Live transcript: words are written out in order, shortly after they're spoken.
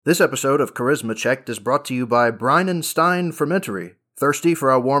This episode of Charisma Checked is brought to you by Brine & Stein Fermentory. Thirsty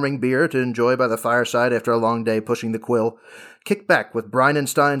for a warming beer to enjoy by the fireside after a long day pushing the quill? Kick back with Brine &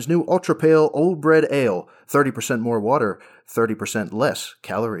 Stein's new Ultra Pale Old Bread Ale. 30% more water, 30% less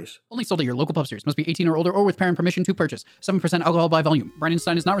calories. Only sold at your local pubsters. Must be 18 or older or with parent permission to purchase. 7% alcohol by volume. Brine &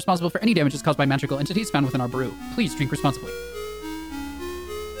 Stein is not responsible for any damages caused by magical entities found within our brew. Please drink responsibly.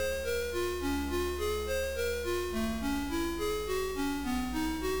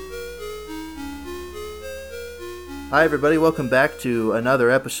 Hi everybody, welcome back to another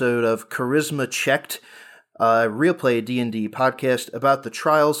episode of Charisma Checked, a real play D&D podcast about the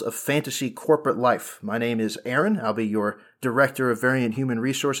trials of fantasy corporate life. My name is Aaron. I'll be your Director of Variant Human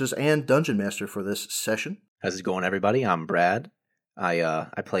Resources and Dungeon Master for this session. How's it going, everybody? I'm Brad. I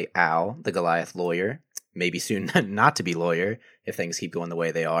play Al, the Goliath lawyer. Maybe soon not to be lawyer if things keep going the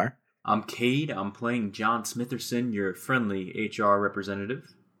way they are. I'm Cade. I'm playing John Smitherson, your friendly HR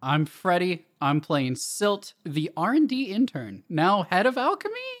representative. I'm Freddie. I'm playing Silt, the R&D intern, now head of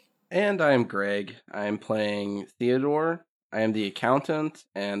alchemy. And I'm Greg. I'm playing Theodore. I am the accountant,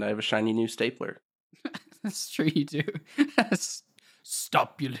 and I have a shiny new stapler. That's true, you do.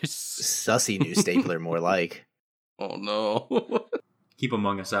 Stopulous. Sussy new stapler, more like. Oh, no. Keep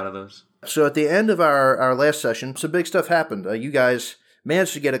Among Us out of those. So at the end of our last session, some big stuff happened. You guys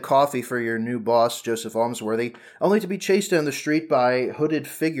managed to get a coffee for your new boss, Joseph Almsworthy, only to be chased down the street by hooded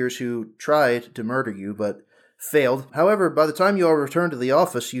figures who tried to murder you, but failed. However, by the time you all returned to the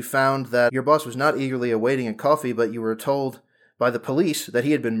office, you found that your boss was not eagerly awaiting a coffee, but you were told by the police that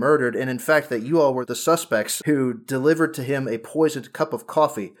he had been murdered, and in fact that you all were the suspects who delivered to him a poisoned cup of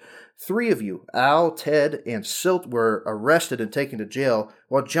coffee. 3 of you, Al, Ted, and Silt, were arrested and taken to jail,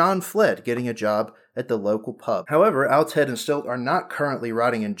 while John fled, getting a job at the local pub. However, Al, Ted, and Silt are not currently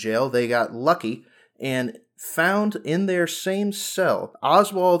rotting in jail. They got lucky and found in their same cell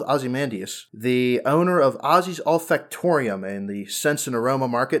Oswald Ozymandias, the owner of Ozzy's Olfactorium in the Sense and Aroma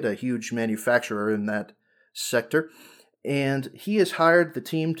market, a huge manufacturer in that sector. And he has hired the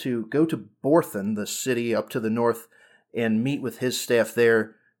team to go to Borthon, the city up to the north, and meet with his staff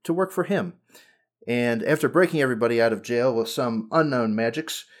there to work for him. And after breaking everybody out of jail with some unknown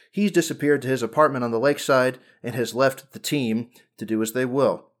magics, he's disappeared to his apartment on the lakeside and has left the team to do as they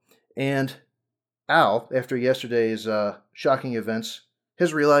will. And Al, after yesterday's shocking events,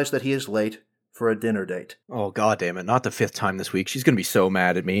 has realized that he is late for a dinner date. Oh, God damn it. Not the 5th time this week. She's going to be so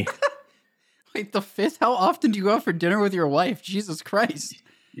mad at me. Wait, the 5th? How often do you go out for dinner with your wife? Jesus Christ.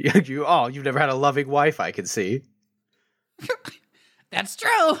 You've never had a loving wife, I can see. That's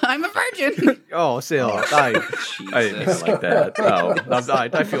true. I'm a virgin. Oh, Sil, I didn't mean it like that. Oh,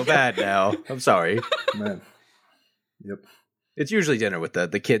 I feel bad now. I'm sorry. Man. Yep. It's usually dinner with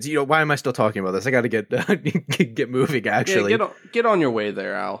the kids. Why am I still talking about this? I got to get moving, actually. Yeah, get on your way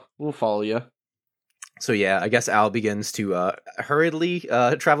there, Al. We'll follow you. So, yeah, I guess Al begins to hurriedly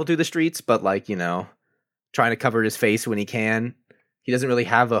travel through the streets, but, trying to cover his face when he can. He doesn't really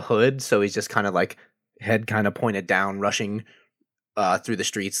have a hood, so he's just kind of, head kind of pointed down, rushing through the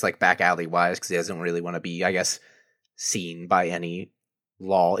streets, back alley-wise, because he doesn't really want to be, I guess, seen by any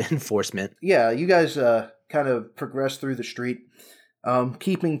law enforcement. Yeah, you guys kind of progress through the street,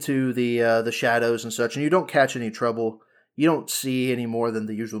 keeping to the shadows and such, and you don't catch any trouble. You don't see any more than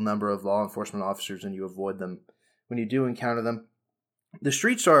the usual number of law enforcement officers, and you avoid them when you do encounter them. The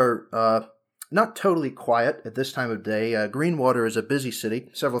streets are not totally quiet at this time of day. Greenwater is a busy city.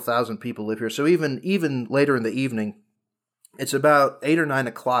 Several thousand people live here, so even later in the evening, it's about 8 or 9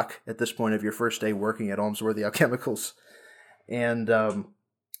 o'clock at this point of your first day working at Almsworthy Alchemicals. And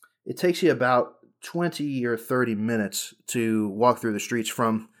it takes you about 20 or 30 minutes to walk through the streets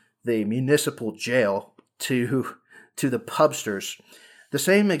from the municipal jail to the pubsters. The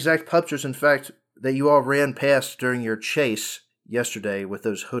same exact pubsters, in fact, that you all ran past during your chase yesterday with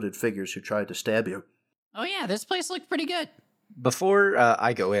those hooded figures who tried to stab you. Oh yeah, this place looked pretty good. Before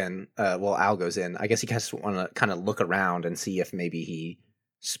I go in, Al goes in, I guess he just want to kind of look around and see if maybe he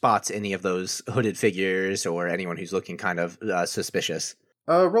spots any of those hooded figures or anyone who's looking kind of suspicious.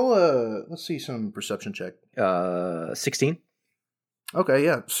 Roll let's see, some perception check. 16. Okay,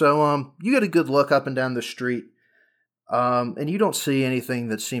 yeah. So you get a good look up and down the street, and you don't see anything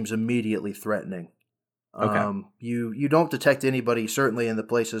that seems immediately threatening. Okay. You don't detect anybody, certainly in the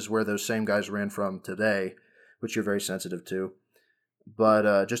places where those same guys ran from today, which you're very sensitive to.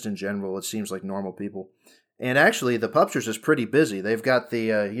 But just in general, it seems like normal people. And actually, the pubsters is pretty busy. They've got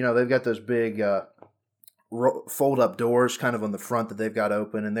they've got those big fold-up doors kind of on the front that they've got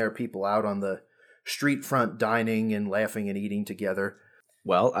open, and there are people out on the street front dining and laughing and eating together.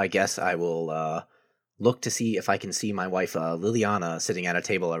 Well, I guess I will look to see if I can see my wife Liliana sitting at a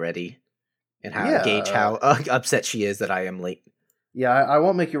table already, and gauge how upset she is that I am late. Yeah, I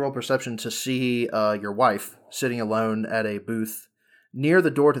won't make you roll perception to see your wife sitting alone at a booth near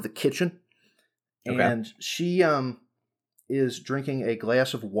the door to the kitchen. Okay. And she is drinking a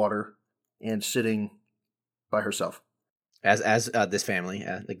glass of water and sitting by herself. As this family,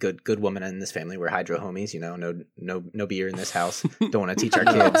 the good woman in this family, we're hydro homies. No beer in this house. Don't want to teach our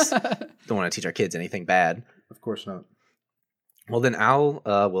kids. Don't want to teach our kids anything bad. Of course not. Well, then Al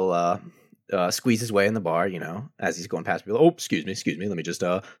will squeeze his way in the bar. As he's going past me. Oh, excuse me. Let me just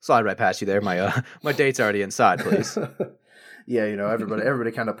slide right past you there. My date's already inside, please. Yeah,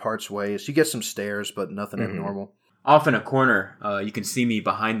 everybody kind of parts ways. You get some stares, but nothing abnormal. Off in a corner, you can see me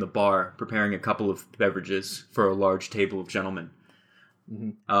behind the bar preparing a couple of beverages for a large table of gentlemen.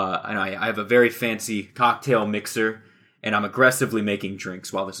 And I have a very fancy cocktail mixer, and I'm aggressively making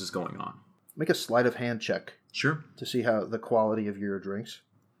drinks while this is going on. Make a sleight of hand check. Sure. To see how the quality of your drinks.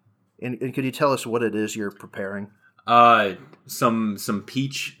 And could you tell us what it is you're preparing? Some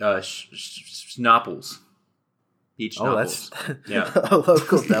peach schnapples. Peach schnapples. That's a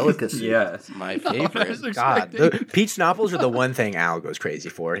local delicacy. Yeah. My favorite. God, the peach schnapples are the one thing Al goes crazy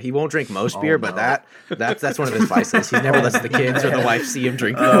for. He won't drink most beer, but that's one of his vices. He never lets the kids or the wife see him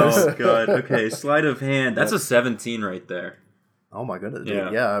drink those. Oh, God. Okay, sleight of hand. That's a 17 right there. Oh, my goodness.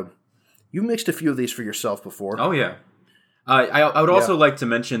 Yeah. Yeah. You mixed a few of these for yourself before. Oh, yeah. I would also like to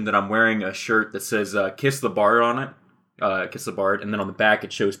mention that I'm wearing a shirt that says Kiss the Bard on it. Kiss the Bard. And then on the back,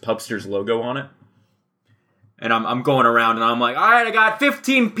 it shows Pubster's logo on it. And I'm going around and I'm like, all right, I got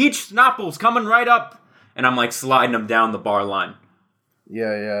 15 peach schnapples coming right up. And I'm like sliding them down the bar line.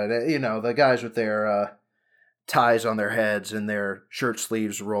 Yeah. The guys with their ties on their heads and their shirt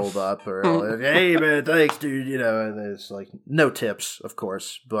sleeves rolled up. Or, hey, man, thanks, dude. There's like no tips, of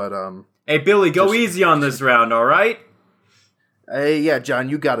course. But, hey, Billy, go easy on this round, all right? Hey, yeah, John,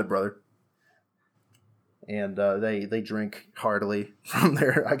 you got it, brother. And they drink heartily from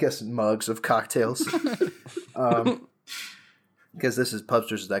their, I guess, mugs of cocktails. Because this is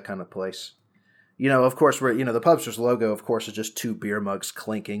Pubster's, that kind of place. Of course, the Pubster's logo, of course, is just two beer mugs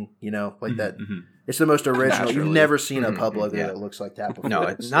clinking, like that. Mm-hmm. It's the most original. Naturally. You've never seen a pub logo that looks like that before.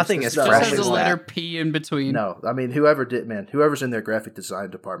 No, nothing is not fresh Just as has a that. letter P in between. No, I mean, whoever's in their graphic design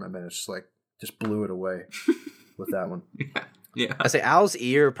department, man, it's just blew it away with that one. Yeah. I say Al's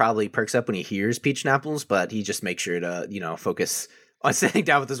ear probably perks up when he hears peach schnapples, but he just makes sure to, focus on sitting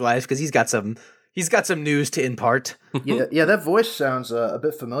down with his wife because he's got some news to impart. Yeah, that voice sounds a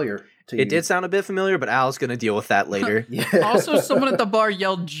bit familiar to you. It did sound a bit familiar, but Al's going to deal with that later. Yeah. Also, someone at the bar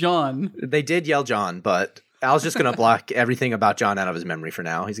yelled John. They did yell John, but Al's just going to block everything about John out of his memory for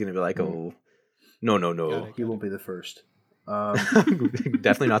now. He's going to be like, oh, no. He won't be the first.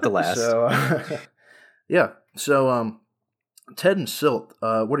 Definitely not the last. So, yeah. So, Ted and Silt,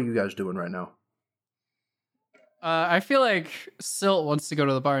 what are you guys doing right now? I feel like Silt wants to go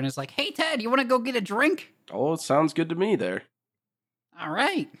to the bar and is like, hey, Ted, you want to go get a drink? Oh, it sounds good to me there. All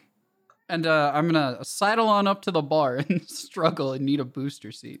right. And I'm going to sidle on up to the bar and struggle and need a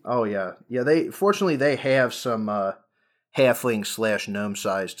booster seat. Oh, yeah. Yeah, they have some halfling /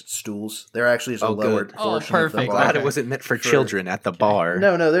 gnome-sized stools. There actually is a lowered good. portion of the perfect. bar. Glad it wasn't meant for children at the bar.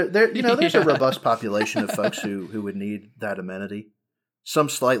 No, there's a robust population of folks who would need that amenity. Some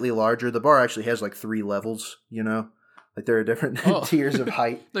slightly larger. The bar actually has like 3 levels, Like there are different tiers of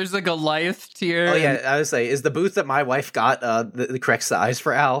height. There's a Goliath tier. Oh, yeah, I would say, is the booth that my wife got the correct size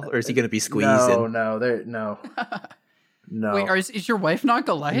for Al, or is he going to be squeezed in? No. Wait, is your wife not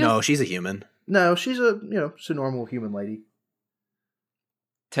Goliath? No, she's a human. No, she's a normal human lady.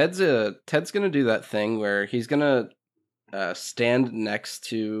 Ted's gonna do that thing where he's gonna stand next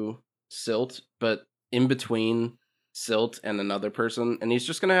to Silt, but in between Silt and another person, and he's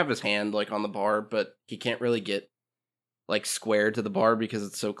just gonna have his hand like on the bar, but he can't really get like square to the bar because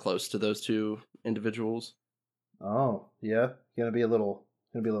it's so close to those two individuals. Oh, yeah. Gonna be a little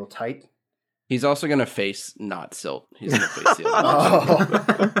tight. He's also gonna face not Silt. He's gonna face the other one.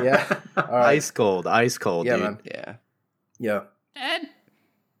 Oh, yeah. All right. Ice cold, Yeah, dude. man. Yeah. Yeah. Ted,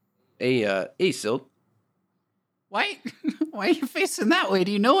 Hey, Silt. why are you facing that way?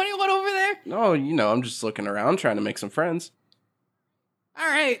 Do you know anyone over there? No, I'm just looking around trying to make some friends. All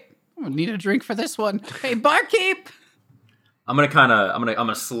right. I'm going to need a drink for this one. Hey, barkeep. I'm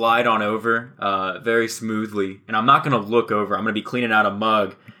gonna slide on over very smoothly, and I'm not gonna look over. I'm gonna be cleaning out a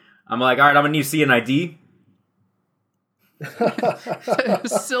mug. I'm like, all right, I'm gonna need to see an ID.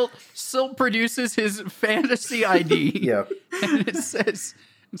 Silt produces his fantasy ID. Yeah. And it says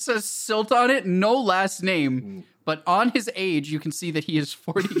Silt on it, no last name, but on his age, you can see that he is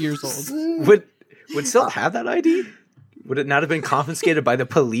 40 years old. Would Silt have that ID? Would it not have been confiscated by the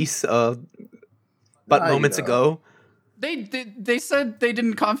police moments ago? They said they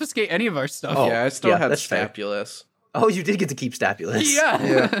didn't confiscate any of our stuff. Oh, Yeah, I still had that's fair. Stapulus. Oh, you did get to keep Stapulus.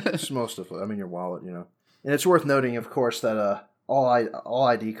 Yeah. It's most of it. I mean, your wallet, you know. And it's worth noting, of course, that all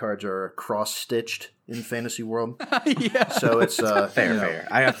ID cards are cross-stitched in Fantasy World. Yeah. So it's Fair.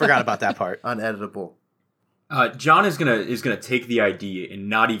 I forgot about that part. uneditable. John is gonna take the ID and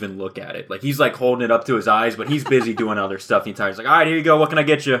not even look at it. Like he's like holding it up to his eyes, but he's busy doing other stuff. The entire he's like, all right, here you go. What can I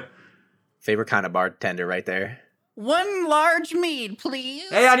get you? Favorite kind of bartender right there. 1 large mead, please.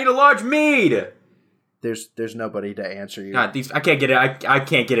 Hey, I need a large mead. There's nobody to answer you. God, I can't get it. I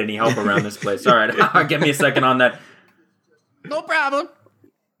can't get any help around this place. All right, give me a second on that. No problem.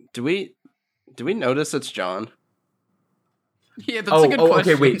 Do we notice it's John? Yeah, that's a good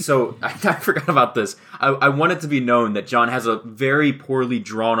question. Okay, wait. So I forgot about this. I want it to be known that John has a very poorly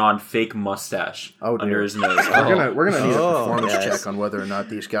drawn on fake mustache under his nose. We're gonna need a performance yes. check on whether or not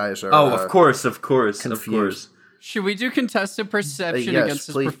these guys are. Of course. confused. Should we do contested perception yes, against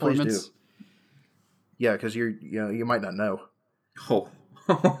his please performance? do. Yeah, because you might not know. Oh.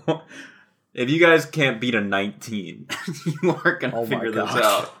 If you guys can't beat a 19, you aren't gonna figure this gosh.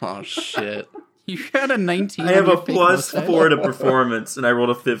 out. Oh shit! You had a 19. I have on a your fake plus mustache? 4 to performance, and I rolled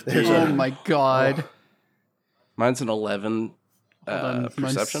a 15. Oh my god. Mine's an 11 Hold on,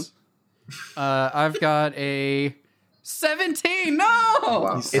 perception. I've got a 17. No.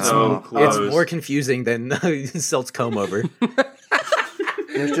 Wow. It's So close. It's more confusing than Silt's comb over.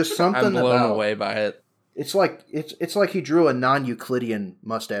 There's just something I'm blown about away by it. It's like he drew a non-Euclidean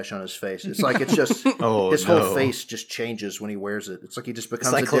mustache on his face. It's like it's just his whole face just changes when he wears it. It's like he just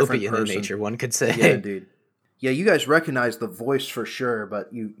becomes a different Cyclopean in person. nature, one could say. Yeah, dude. Yeah, you guys recognize the voice for sure, but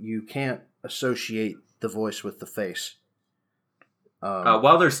you can't associate the voice with the face.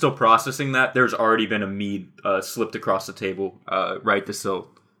 While they're still processing that, there's already been a mead slipped across the table right to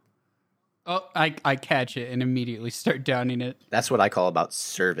Silt. Oh, I catch it and immediately start downing it. That's what I call about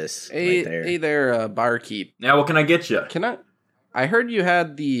service. Hey, right there. hey there, barkeep. Now, what can I get you? Can I heard you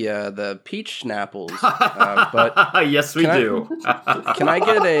had the peach schnapples, but yes, we do. can I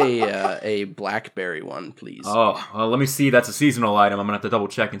get a blackberry one, please? Oh, well, let me see. That's a seasonal item. I'm gonna have to double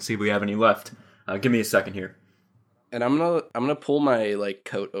check and see if we have any left. Give me a second here. And I'm gonna pull my like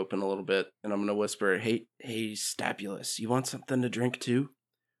coat open a little bit, and I'm gonna whisper, "Hey, Stapulus, you want something to drink too?"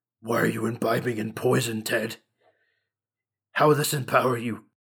 Why are you imbibing in poison, Ted? How will this empower you?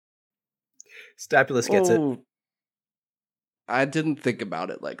 Stapulus gets it. I didn't think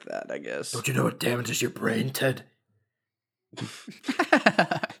about it like that, I guess. Don't you know it damages your brain, Ted?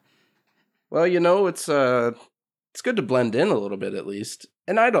 Well, it's good to blend in a little bit at least.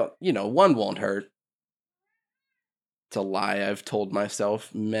 And I don't, one won't hurt. It's a lie I've told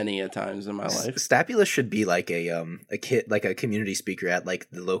myself many a times in my life. Stapulus should be like a kid, like a community speaker at like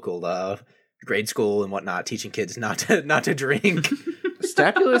the local grade school and whatnot, teaching kids not to drink.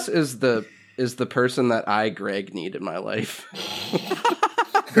 Stapulus is the person that I, Greg, need in my life.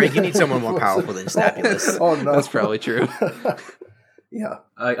 Greg, you need someone more powerful than Stapulus. Oh no, That's probably true. Yeah.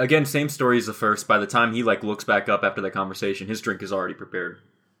 Again, same story as the first. By the time he looks back up after that conversation, his drink is already prepared.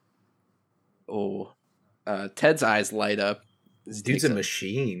 Oh, Ted's eyes light up. This dude's a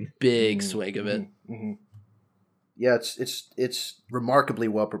machine. Big swig of it. Mm-hmm. Yeah, it's remarkably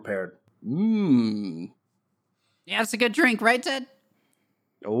well prepared. Mmm. Yeah, it's a good drink, right, Ted?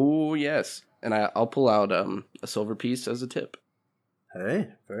 Oh yes, and I'll pull out a silver piece as a tip. Hey,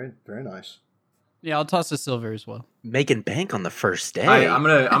 very very nice. Yeah, I'll toss a silver as well. Making bank on the first day. I'm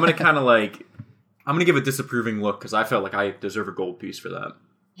gonna kind of I'm gonna give a disapproving look because I felt like I deserve a gold piece for that.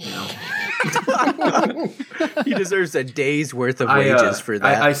 He deserves a day's worth of wages for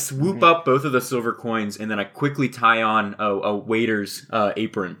that. I swoop up both of the silver coins and then I quickly tie on a waiter's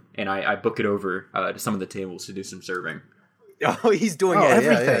apron and I book it over to some of the tables to do some serving. Oh, he's doing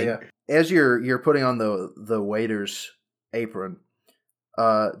everything. Yeah. As you're putting on the waiter's apron,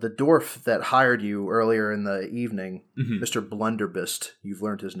 the dwarf that hired you earlier in the evening, Mr. Blunderbist, you've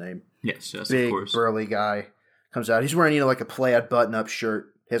learned his name. Yes, Big, of course. burly guy comes out. He's wearing like a plaid button-up shirt.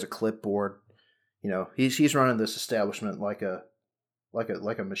 He has a clipboard. He's running this establishment like a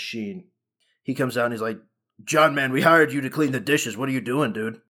machine. He comes out and he's like, "John, man, we hired you to clean the dishes. What are you doing,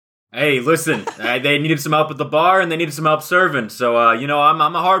 dude?" Hey, listen, they needed some help at the bar and they needed some help serving. So, I'm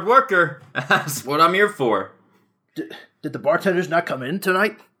a hard worker. That's what I'm here for. Did the bartenders not come in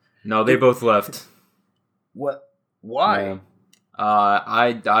tonight? No, they both left. What? Why?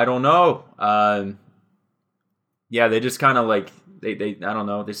 I don't know. Yeah, they just kind of they I don't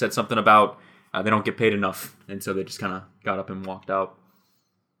know. They said something about they don't get paid enough, and so they just kind of got up and walked out.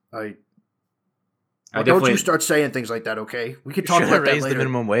 Don't you start saying things like that, okay? We could talk Should about have that raised later. the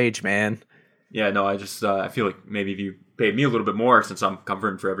minimum wage, man. Yeah, no, I just I feel like maybe if you paid me a little bit more since I'm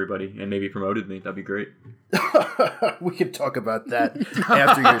covering for everybody and maybe promoted me, that'd be great. We can talk about that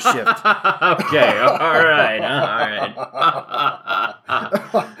after your shift. Okay, all right.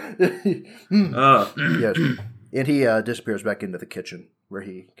 Yes. And he disappears back into the kitchen where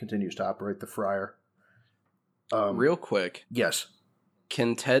he continues to operate the fryer. Real quick, Yes.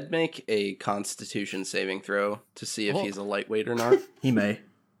 can Ted make a Constitution saving throw to see if he's a lightweight or not? He may.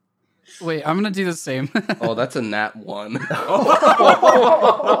 Wait, I'm gonna do the same. Oh, that's a nat 1.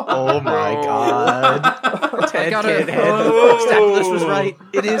 Oh my god. Ted got can't a- handle Staples was right.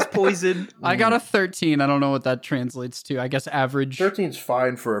 It is poison. I got a 13. I don't know what that translates to. I guess average. 13's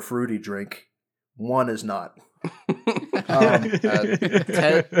fine for a fruity drink. 1 is not.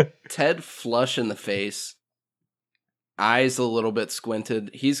 Ted flush in the face, eyes a little bit squinted.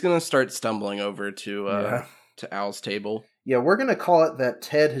 He's gonna start stumbling over to Al's table. Yeah, we're going to call it that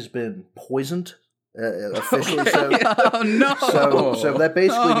Ted has been poisoned officially. So, Oh no! so that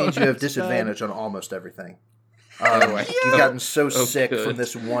basically Oh, means you have that's disadvantage on almost everything. Anyway. You've gotten so sick good. from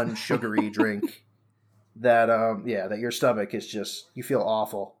this one sugary drink that that your stomach is just, you feel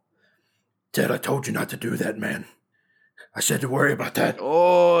awful. Ted, I told you not to do that, man. I said to worry about that.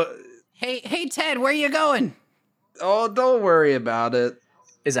 Oh, Hey, Ted, where you going? don't worry about it.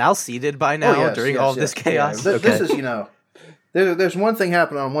 Is Al seated by now yes, during yes, all of yes. this chaos? Yeah, Okay. This is, there's one thing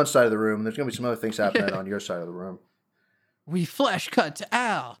happening on one side of the room, and there's going to be some other things happening on your side of the room. We flash cut to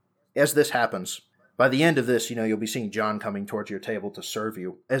Al. As this happens, by the end of this, you'll be seeing John coming towards your table to serve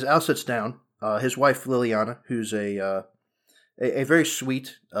you. As Al sits down, his wife Liliana, who's a very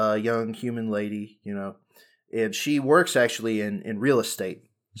sweet young human lady, and she works actually in real estate,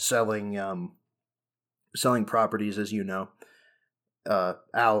 selling properties, as you know.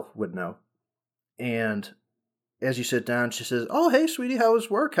 Al would know. And as you sit down, she says, "Oh, hey, sweetie, how was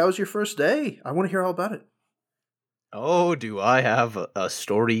work? How was your first day? I want to hear all about it." Oh, do I have a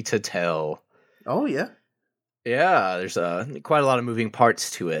story to tell? Oh, yeah. Yeah, there's quite a lot of moving parts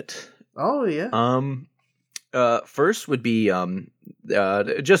to it. Oh, yeah. First would be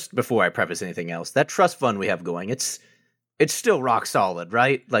just before I preface anything else, that trust fund we have going, it's still rock solid,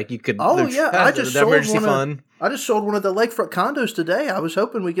 right? Like you could. Oh, yeah, I just the sold emergency one of- fund. I just sold one of the lakefront condos today. I was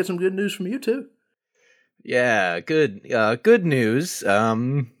hoping we'd get some good news from you, too. Yeah, good news.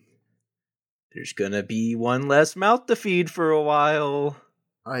 There's gonna be one less mouth to feed for a while.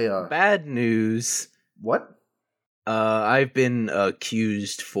 Bad news. What? I've been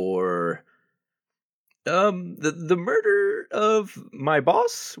accused for the murder of my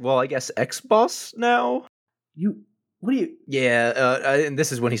boss. Well, I guess ex-boss now. What do you... Yeah, and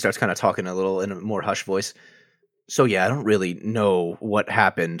this is when he starts kind of talking a little in a more hushed voice. So yeah, I don't really know what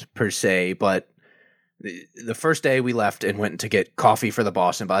happened per se, but the first day we left and went to get coffee for the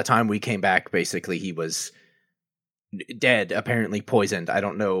boss, and by the time we came back, basically he was dead, apparently poisoned. I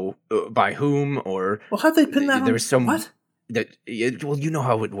don't know by whom or... Well, how'd they pin that on... There was some... What? Well, you know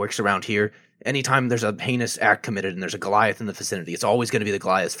how it works around here. Anytime there's a heinous act committed and there's a Goliath in the vicinity, it's always going to be the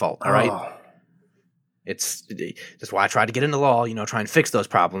Goliath's fault, all right? Oh. That's why I tried to get into law, try and fix those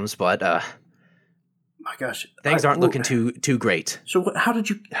problems, but My gosh. things aren't looking too great. So how did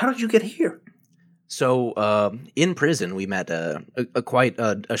you get here? So in prison, we met quite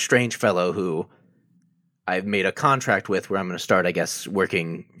a strange fellow who I've made a contract with where I'm going to start, I guess,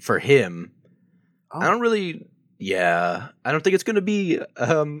 working for him. Oh. I don't really... Yeah, I don't think it's going to be... I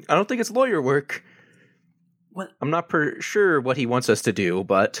don't think it's lawyer work. What? I'm not sure what he wants us to do,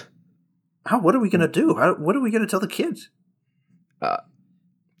 but... What are we going to do? What are we going to tell the kids?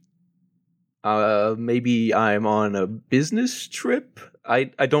 Maybe I'm on a business trip? I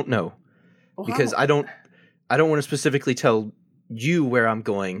don't know. Well, Because I don't want to specifically tell you where I'm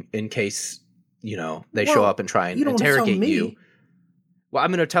going in case, they show up and try and you don't wanna tell interrogate me. you. Well, I'm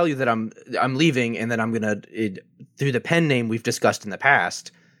going to tell you that I'm leaving, and then I'm going to, through the pen name we've discussed in the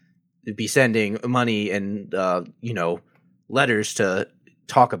past, be sending money and, letters to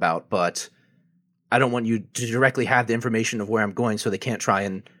talk about, but I don't want you to directly have the information of where I'm going so they can't try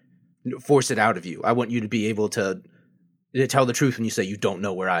and force it out of you. I want you to be able to tell the truth when you say you don't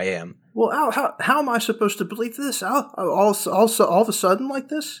know where I am. Well, Al, how am I supposed to believe this? Al, all of a sudden like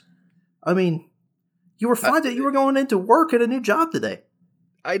this? I mean, you were fine that you were going into work at a new job today.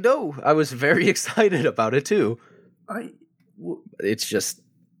 I know. I was very excited about it too.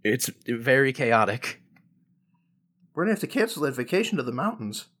 It's very chaotic. We're going to have to cancel that vacation to the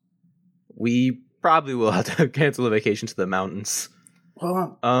mountains. We probably will have to cancel the vacation to the mountains.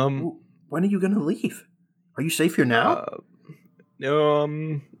 Well, when are you going to leave? Are you safe here now?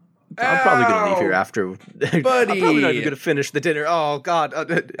 I'm probably gonna leave here after. Buddy. I'm probably not even gonna finish the dinner. Oh God!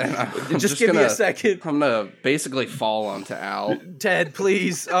 Just give me a second. I'm gonna basically fall onto Al. Ted,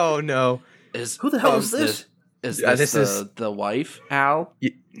 please. Oh no. Who the hell is this? Is Yeah, this this is- the wife, Al?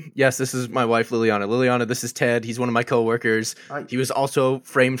 Yes, this is my wife, Liliana. Liliana, this is Ted. He's one of my coworkers. He was also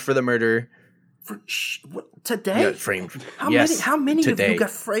framed for the murder. Today? Yeah, framed. How many today. of you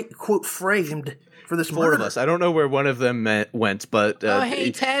got quote framed for this Four murder? of us. I don't know where one of them went, but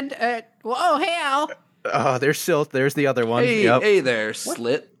hey, Ted. Hey, Al. There's Silt. There's the other one. Hey, Yep. hey there,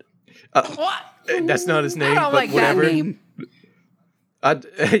 Slit. What? That's not his name, I don't but like whatever. that name.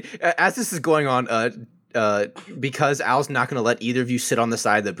 As this is going on, because Al's not going to let either of you sit on the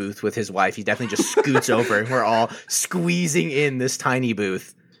side of the booth with his wife, he definitely just scoots over, and we're all squeezing in this tiny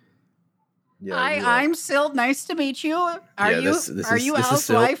booth. Yeah, Hi, I'm Silt. Nice to meet you. Are you this is Al's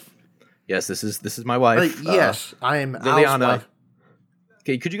Silt. wife? Yes, this is my wife. Yes, I am Al's Liliana. wife.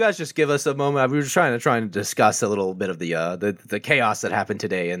 Okay, could you guys just give us a moment? We were trying to discuss a little bit of the chaos that happened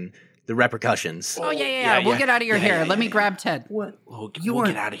today and the repercussions. Oh yeah. We'll get out of your hair. Let me grab Ted. What? We'll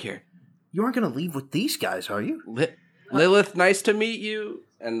aren't- get out of here. You aren't going to leave with these guys, are you? Lilith, nice to meet you.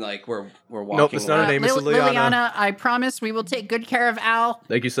 And like we're walking. Nope, it's not away. her name. It's Liliana. I promise we will take good care of Al.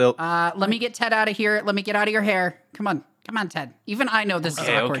 Thank you, Silt. Let me get Ted out of here. Let me get out of your hair. Come on, Ted. Even I know this is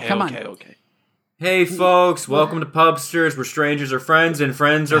awkward. Come on. Okay. Hey folks, welcome to Pubsters, where strangers are friends and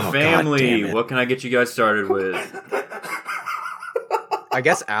friends are God family. damn it. What can I get you guys started with? I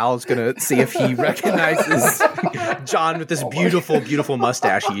guess Al's gonna see if he recognizes John with this beautiful, beautiful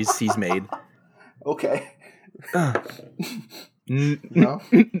mustache he's made. Okay. No,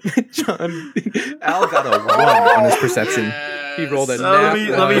 John. Al got a 1 on his perception. He rolled a So nat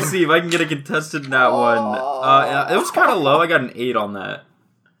let me 1. see if I can get a contested nat one. It was kind of low. I got an 8 on that.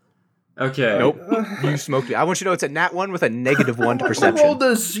 Okay. Nope, you smoked me. I want you to know it's a nat 1 with a -1 to I perception. rolled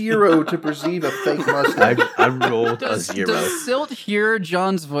a 0 to perceive a fake mustache. I rolled a 0. Does Silt hear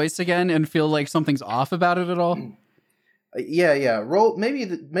John's voice again and feel like something's off about it at all? Yeah. Roll. Maybe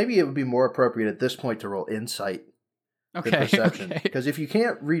it would be more appropriate at this point to roll insight than Okay. perception. Okay. Because if you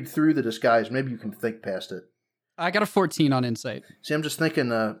can't read through the disguise, maybe you can think past it. I got a 14 on insight. See, I'm just thinking.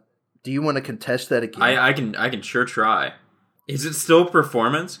 Do you want to contest that again? I can sure try. Is it still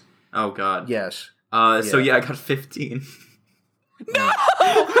performance? Oh God. Yes. So yeah, I got 15. Yeah.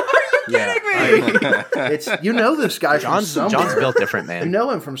 Kidding me? It's this guy from somewhere. John's built different, You man. know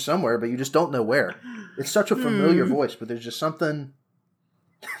him from somewhere, but you just don't know where. It's such a familiar voice, but there's just something.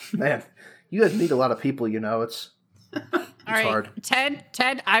 Man, you guys meet a lot of people. It's All right, hard.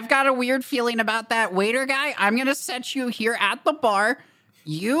 Ted, I've got a weird feeling about that waiter guy. I'm gonna set you here at the bar.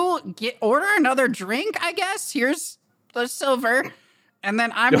 You order another drink, I guess. Here's the silver, and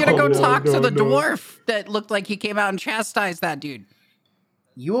then I'm gonna go talk to the dwarf that looked like he came out and chastised that dude.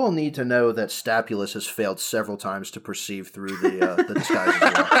 You all need to know that Stapulus has failed several times to perceive through the disguise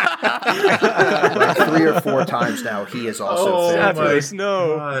as well. Like 3 or 4 times now, he has also failed. Fabulous,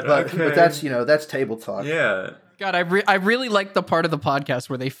 no. God, But okay. that's table talk. Yeah. God, I really like the part of the podcast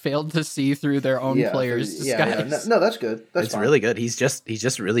where they failed to see through their own players' disguise. No, that's good. That's It's fine. really good. He's just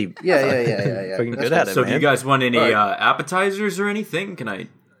really Yeah. fucking That's good at it, So man. do you guys want any Right. appetizers or anything? Can I?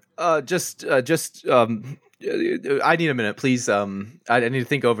 I need a minute, please. I need to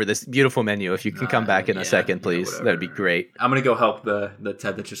think over this beautiful menu. If you can come back in a second, please, whatever. that'd be great. I'm gonna go help the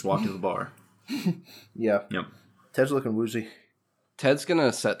Ted that just walked to the bar. Yeah. Yep. Ted's looking woozy. Ted's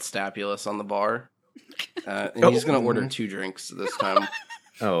gonna set Stapulus on the bar, and he's gonna order 2 drinks this time.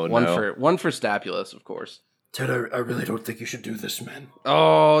 Oh One no! for Stapulus, of course. Ted, I really don't think you should do this, man.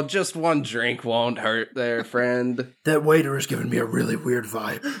 Oh, just 1 drink won't hurt, there, friend. That waiter is giving me a really weird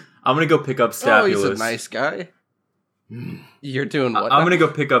vibe. I'm gonna go pick up Oh, Stapulus. he's a nice guy. You're doing what? I'm gonna go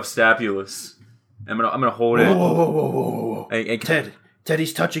pick up Stapulus. I'm gonna hold it. Whoa. Hey, Ted,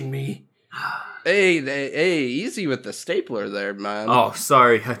 he's touching me. Hey, easy with the stapler there, man. Oh,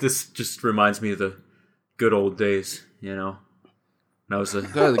 sorry. This just reminds me of the good old days. When I was a The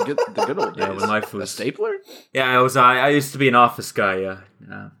good old days. when life a was stapler. yeah. I used to be an office guy.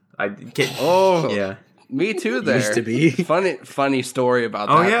 Yeah. I get. Oh, Yeah. me too. There Used to be. funny story about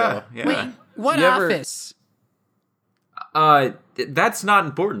Oh that. yeah. though. Yeah. Wait, what You ever- office? That's not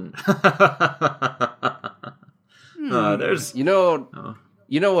important. There's. You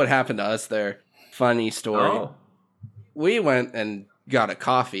know what happened to us there? Funny story. Oh. We went and got a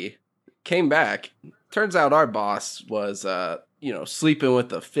coffee. Came back. Turns out our boss was sleeping with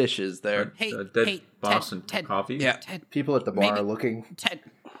the fishes there. Hey, dead hey, boss Ted, and Ted. coffee. Yeah. Ted, People at the bar are looking. Ted,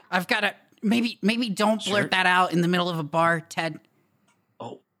 I've got to maybe don't blurt that out in the middle of a bar, Ted.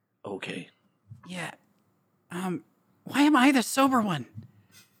 Oh, okay. Yeah. Why am I the sober one?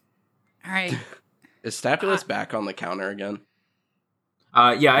 All right. Is Stapulus back on the counter again?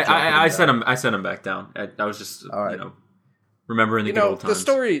 Yeah, I sent him. I sent him back down. I was just, right. remembering the good old times.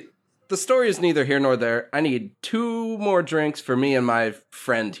 The story is neither here nor there. I need 2 more drinks for me and my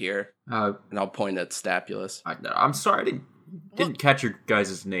friend here, and I'll point at Stapulus. I'm sorry, I didn't catch your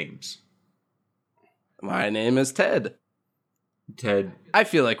guys' names. My name is Ted. Ted. I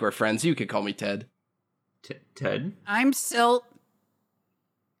feel like we're friends. You could call me Ted. Ted. I'm Silt.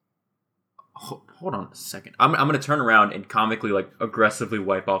 Hold on a second. I'm gonna turn around and comically, like, aggressively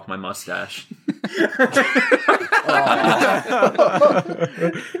wipe off my mustache.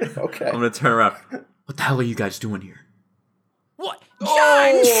 Okay. I'm gonna turn around. What the hell are you guys doing here? What? John!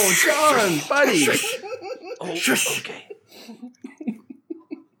 Oh, John, buddy. Okay.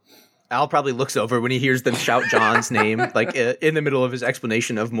 Al probably looks over when he hears them shout John's name, like in the middle of his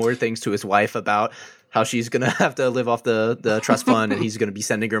explanation of more things to his wife about how she's going to have to live off the trust fund and he's going to be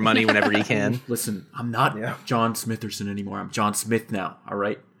sending her money whenever he can. Listen, I'm not John Smitherson anymore. I'm John Smith now, all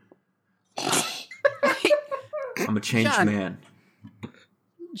right? I'm a changed man.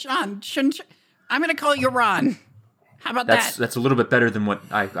 John, I'm going to call you Ron. How about that? That's a little bit better than what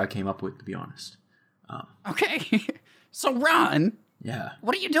I came up with, to be honest. Okay. So, Ron, Yeah.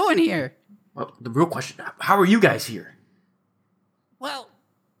 what are you doing here? Well, the real question, how are you guys here? Well,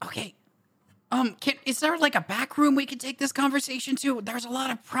 okay. Is there like a back room we could take this conversation to? There's a lot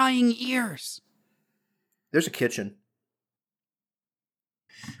of prying ears. There's a kitchen.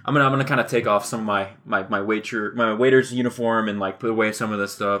 I'm gonna kind of take off some of my waiter's uniform and like put away some of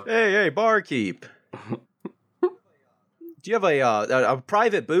this stuff. Hey, barkeep. Do you have a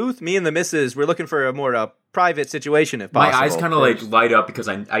private booth? Me and the missus, we're looking for a more private situation if possible. My eyes kind of like light up because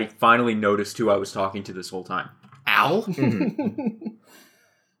I finally noticed who I was talking to this whole time. Al?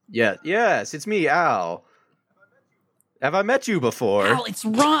 Yeah, yes, it's me, Al. Have I met you before? Al, it's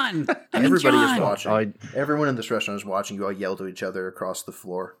Ron. Everybody John. is watching. Everyone in this restaurant is watching you all yell to each other across the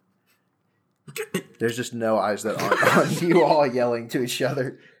floor. There's just no eyes that aren't on you all yelling to each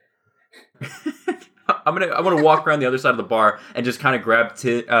other. I'm gonna walk around the other side of the bar and just kind of grab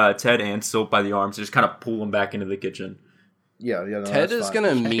Ted and Silt by the arms and just kind of pull them back into the kitchen. Yeah. No, Ted is fine.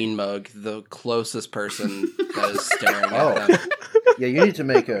 going to mean mug the closest person that is staring at them. Yeah, you need to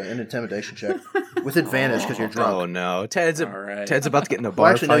make an intimidation check with advantage because you're drunk. Oh no, Ted's right. about to get in a bar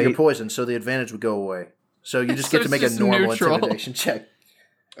Well, actually, no, fight. you're poisoned, so the advantage would go away. So you just So get to it's make a just normal neutral. intimidation check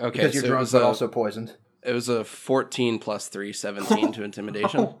Okay, because you're so drunk but also poisoned. it was a 14 plus 3, 17 to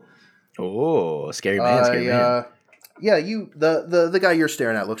intimidation. Oh, scary man. Yeah, the guy you're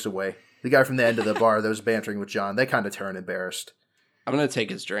staring at looks away. The guy from the end of the bar that was bantering with John, they kind of turn embarrassed. I'm going to take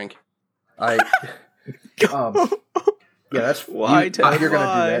his drink. Yeah, that's Why, Ted? you're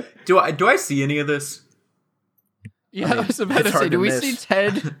gonna do that. Do I see any of this? Yeah, I was about it's to say, hard do to we miss. see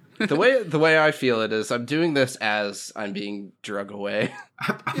Ted? The way I feel it is I'm doing this as I'm being drug away.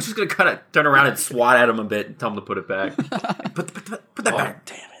 I'm just gonna kind of turn around and swat at him a bit and tell him to put it back. Put that back.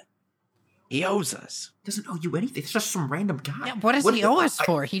 Damn it. He owes us. He doesn't owe you anything. It's just some random guy. Yeah, what does he owe us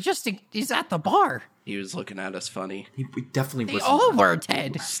for? He's at the bar. He was looking at us funny. He definitely They was. all were,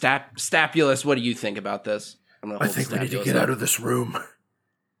 Ted. Stapulus, what do you think about this? I'm gonna I hold think we need to Stapulus get up. out of this room.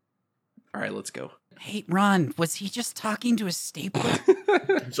 All right, let's go. Hey, Ron, was he just talking to his stapler?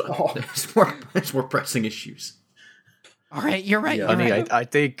 It's more pressing issues. All right, you're right. Yeah. You're Honey, right. I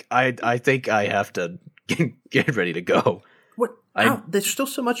think I have to get ready to go. What? There's still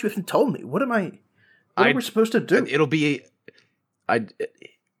so much you haven't told me. What are we supposed to do? It'll be. I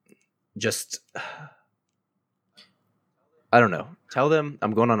don't know. Tell them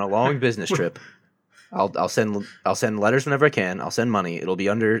I'm going on a long business trip. I'll send letters whenever I can. I'll send money. It'll be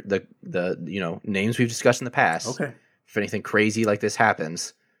under the names we've discussed in the past. Okay. If anything crazy like this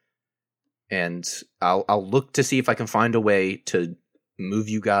happens, and I'll look to see if I can find a way to move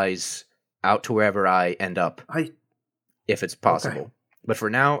you guys out to wherever I end up, if it's possible. Okay. But for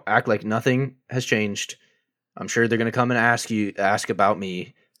now, act like nothing has changed. I'm sure they're going to come and ask about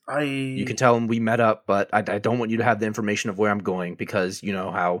me. You can tell them we met up, but I don't want you to have the information of where I'm going because you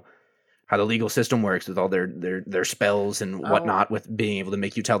know how the legal system works with all their spells and whatnot with being able to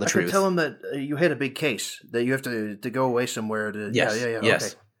make you tell the truth. I can tell them that you had a big case that you have to go away somewhere to. Yes. Yeah.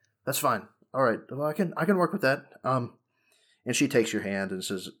 Yes. Okay. That's fine. All right. Well, I can work with that. And she takes your hand and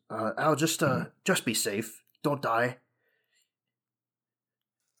says, "Al, just be safe. Don't die.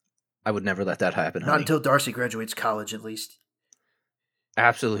 I would never let that happen, Not honey. until Darcy graduates college, at least.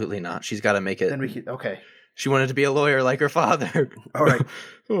 Absolutely not. She's got to make it. Then we can. Okay. She wanted to be a lawyer like her father. All right.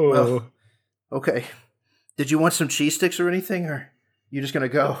 Oh. Well, okay. Did you want some cheese sticks or anything, or you just gonna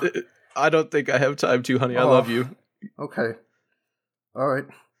go? I don't think I have time to, honey. I love you. Okay. All right.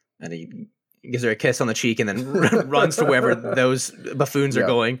 And he gives her a kiss on the cheek and then runs to wherever those buffoons are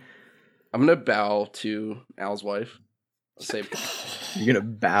going. I'm going to bow to Al's wife. Say, You're going to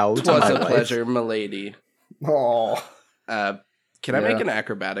bow to "'Twas my a wife. pleasure, milady." Oh. Can I make an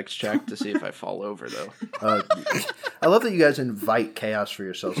acrobatics check to see if I fall over, though? I love that you guys invite chaos for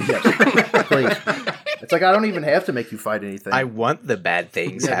yourselves. Yes, please. It's like I don't even have to make you fight anything. I want the bad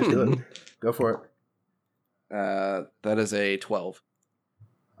things Yeah, just do happen. it. Go for it. That is a 12.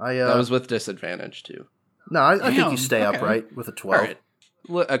 That That was with disadvantage, too. No, I think Damn, you stay okay. upright with a 12. All right.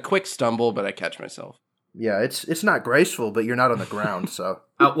 A quick stumble, but I catch myself. Yeah, it's not graceful, but you're not on the ground, so.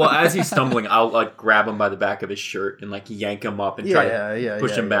 Well, as he's stumbling, I'll like grab him by the back of his shirt and like yank him up and try to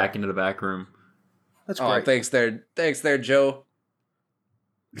push him back into the back room. That's Oh, great. thanks there, Joe.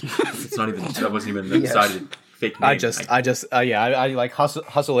 It's not even. That wasn't even the decided fake name. I like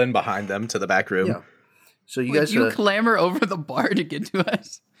hustle in behind them to the back room. Yeah. So you Would guys. you clamber over the bar to get to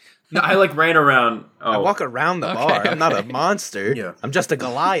us? No, I like ran around. I walk around the bar. I'm not a monster. Yeah. I'm just a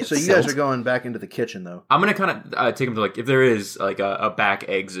Goliath. So you guys are going back into the kitchen, though. I'm gonna kind of take him to like if there is like a back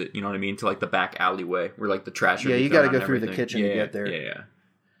exit, you know what I mean, to like the back alleyway where like the trash. Yeah, would be you got to thrown go out through and the everything. kitchen to get there. Yeah.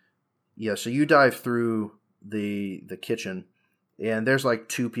 Yeah, so you dive through the kitchen, and there's like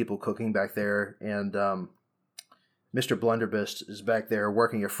two people cooking back there, and Mr. Blunderbuss is back there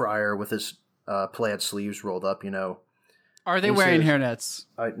working a fryer with his plaid sleeves rolled up, you know. Are they He wearing says-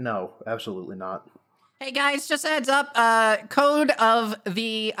 hairnets? No, absolutely not. Hey guys, just a heads up. Code of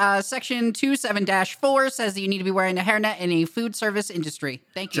the section 27-4 says that you need to be wearing a hairnet in a food service industry.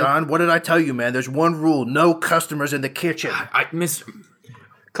 Thank you. John, what did I tell you, man? There's one rule: no customers in the kitchen. I miss.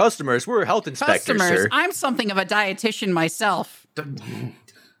 Customers, we're health inspectors, Customers, sir. I'm something of a dietitian myself.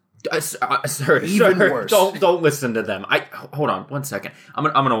 Sir, Even sir, worse. Don't listen to them. Hold on 1 second. I'm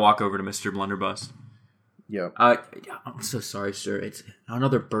gonna walk over to Mr. Blunderbuss. Yeah. I'm so sorry, sir. It's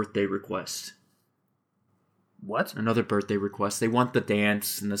another birthday request. What? Another birthday request. They want the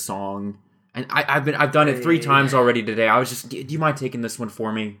dance and the song, and I've done it 3 times already today. I was just, do you mind taking this one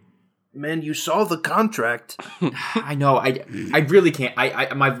for me? Man, you saw the contract. I know. I really can't.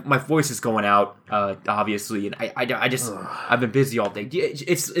 My voice is going out. Obviously, and I just I've been busy all day.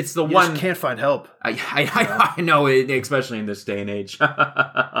 It's the You one. just can't find help. I know, especially in this day and age.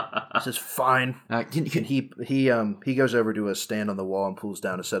 This is fine. Can He goes over to a stand on the wall and pulls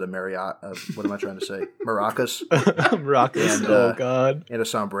down a set of what am I trying to say? Maracas Maracas. And, Oh God. and a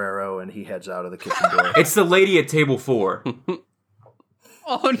sombrero, and he heads out of the kitchen door. It's the lady at table 4.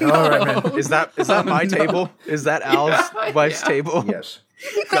 Oh no! All right, man. Is that my table? Is that Al's wife's table? Yes.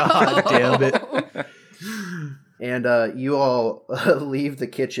 God damn it. And you all leave the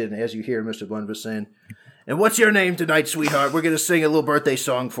kitchen as you hear Mr. Blunderbuss saying, "And what's your name tonight, sweetheart? We're going to sing a little birthday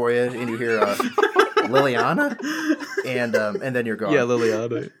song for you." And you hear Liliana, and then you're gone. Yeah,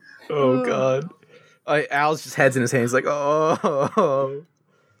 Liliana. Oh God. Al's just heads in his hands like, oh.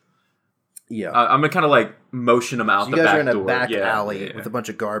 Yeah. I'm gonna kind of like motion him out So the you guys back are in a door. back Yeah, alley yeah. with a bunch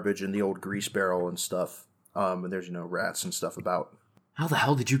of garbage and the old grease barrel and stuff. And there's, rats and stuff about. How the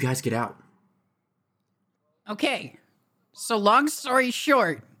hell did you guys get out? Okay, so long story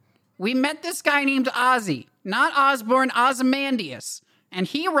short, we met this guy named Ozzy, not Osborne, Ozymandias, and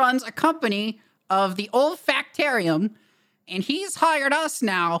he runs a company of the Olfactarium, and he's hired us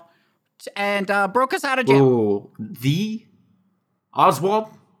now and broke us out of jail. Oh, the Oswald,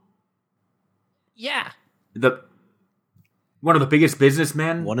 Yeah. one of the biggest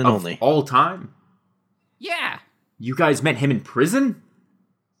businessmen, One and of only. all time. Yeah. You guys met him in prison?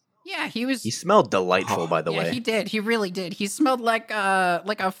 Yeah, he was. He smelled delightful, by the yeah, way. he did. He really did. He smelled like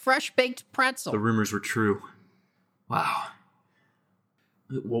a fresh baked pretzel. The rumors were true. Wow.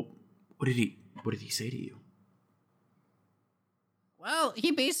 Well, what did he say to you? Well,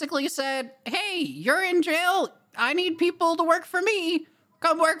 he basically said, "Hey, you're in jail. I need people to work for me.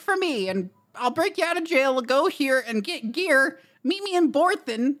 Come work for me, and I'll break you out of jail. Go here and get gear. Meet me in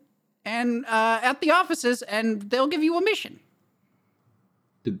Borthen and at the offices, and they'll give you a mission."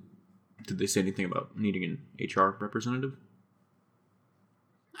 Did they say anything about needing an HR representative?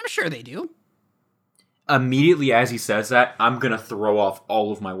 I'm sure they do. Immediately as he says that, I'm gonna throw off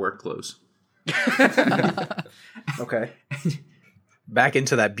all of my work clothes. Okay. Back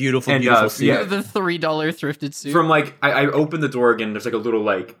into that beautiful, And, beautiful suit. yeah. The $3 thrifted suit. From like, I open the door again. There's like a little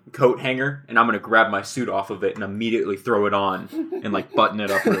like coat hanger, and I'm gonna grab my suit off of it and immediately throw it on and like button it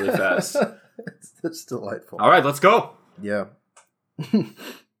up really fast. That's delightful. All right, let's go. Yeah.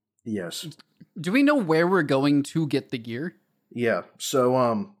 Yes. Do we know where we're going to get the gear? Yeah.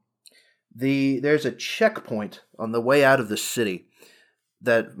 So there's a checkpoint on the way out of the city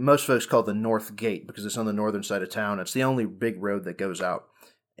that most folks call the North Gate because it's on the northern side of town. It's the only big road that goes out.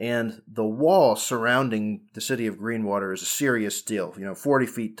 And the wall surrounding the city of Greenwater is a serious deal. 40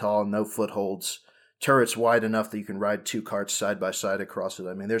 feet tall, no footholds, turrets wide enough that you can ride 2 carts side by side across it.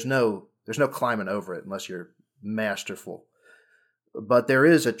 I mean, there's no climbing over it unless you're masterful. But there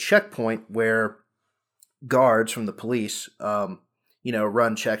is a checkpoint where guards from the police,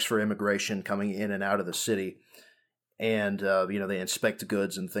 run checks for immigration coming in and out of the city. And, they inspect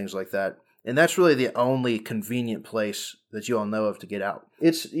goods and things like that. And that's really the only convenient place that you all know of to get out.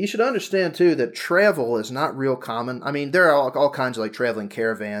 You should understand, too, that travel is not real common. I mean, there are all kinds of traveling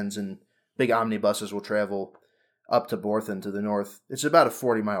caravans, and big omnibuses will travel up to Borthon to the north. It's about a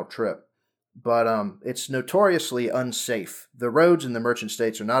 40-mile trip. But it's notoriously unsafe. The roads in the merchant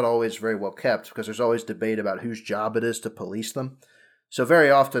states are not always very well kept because there's always debate about whose job it is to police them. So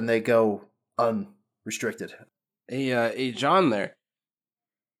very often they go unrestricted. Hey, John there.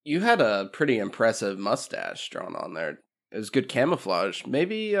 You had a pretty impressive mustache drawn on there. It was good camouflage.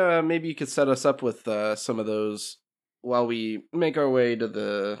 Maybe you could set us up with some of those while we make our way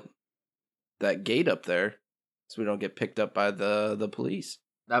to that gate up there, so we don't get picked up by the police.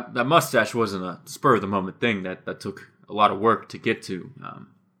 That mustache wasn't a spur of the moment thing. That took a lot of work to get to, a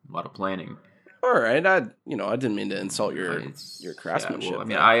lot of planning. All right, I didn't mean to insult your craftsmanship.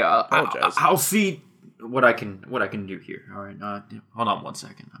 I apologize. I'll see what I can do here. All right, hold on 1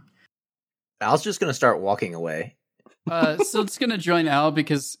 second. Al's just gonna start walking away. Silt's gonna join Al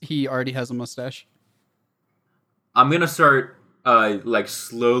because he already has a mustache. I'm gonna start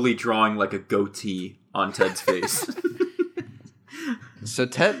slowly drawing a goatee on Ted's face. So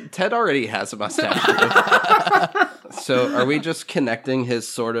Ted already has a mustache. So are we just connecting his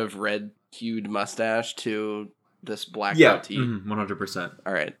sort of red-hued mustache to this black goatee? 100%.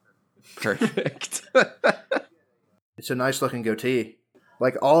 All right. Perfect. It's a nice looking goatee.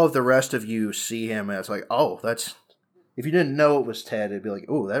 All of the rest of you see him and it's that's... If you didn't know it was Ted, it'd be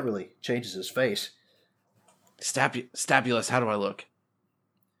oh, that really changes his face. Stabulus, how do I look?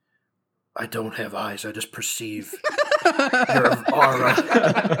 I don't have eyes, I just perceive your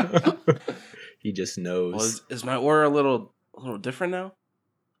aura. He just knows. Well, is my aura a little different now?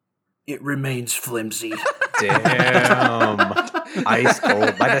 It remains flimsy. Damn. Ice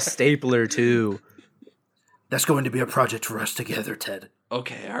cold. By the stapler, too. That's going to be a project for us together, Ted.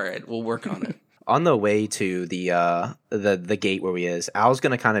 Okay, all right. We'll work on it. On the way to the gate where he is, Al's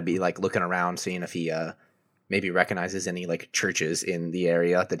going to kind of be looking around, seeing if he maybe recognizes any churches in the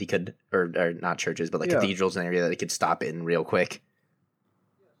area that he could, or not churches, but cathedrals in the area that he could stop in real quick.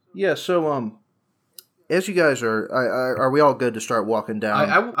 Yeah, so as you guys are we all good to start walking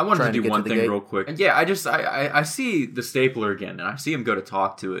down? I wanted to do one thing real quick. And yeah, I see the stapler again, and I see him go to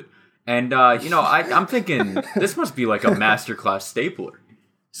talk to it. And, I'm thinking, this must be a masterclass stapler.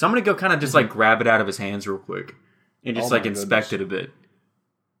 So I'm going to go kind of just grab it out of his hands real quick and just inspect it a bit.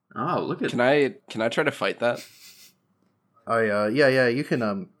 Oh, look at it. Can I try to fight that? Oh, yeah, you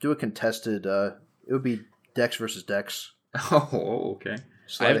can do a contested, it would be Dex versus Dex. Oh, okay.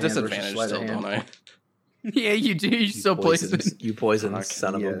 I have disadvantage still, don't I? Yeah, you do. You're still poisoned. You poison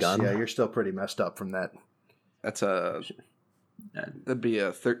son of a gun. Yeah, you're still pretty messed up from that. That'd be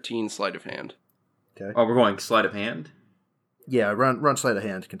a 13 sleight of hand. Okay. Oh, we're going sleight of hand? Yeah, run sleight of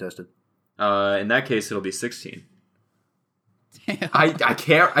hand contested. In that case, it'll be 16. Damn. I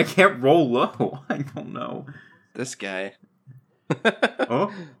can't roll low. I don't know. This guy.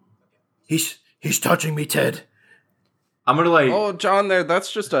 Oh, he's touching me, Ted. I'm gonna Oh, John,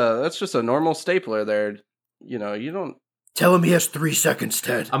 that's just a normal stapler. There, you don't. Tell him he has 3 seconds,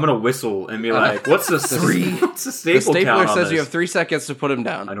 Ted. I'm gonna whistle and be what's the three? What's the staple The stapler count on says this? you have 3 seconds to put him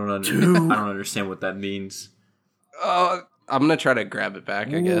down. I don't understand what that means. I'm gonna try to grab it back,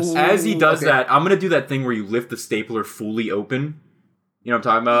 I guess. As he does that, I'm gonna do that thing where you lift the stapler fully open. You know what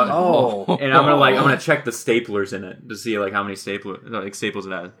I'm talking about? Oh. And I'm gonna check the staplers in it to see how many staples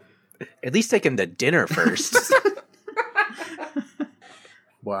it has. At least take him to dinner first.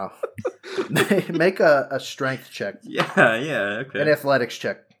 Wow. Make a strength check. Yeah, okay. An athletics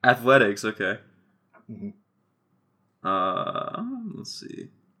check. Athletics, okay. Mm-hmm. Let's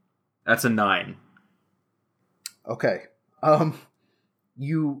see. That's a 9. Okay.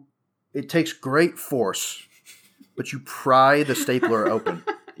 It takes great force, but you pry the stapler open.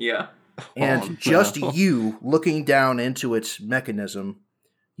 Yeah. And just you looking down into its mechanism,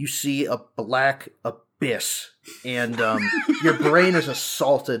 you see a black abyss, and your brain is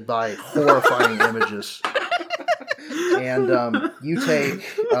assaulted by horrifying images. And you take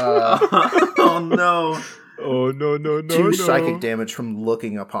oh no. Oh no. 2 psychic damage from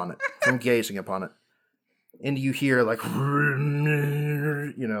looking upon it, from gazing upon it. And you hear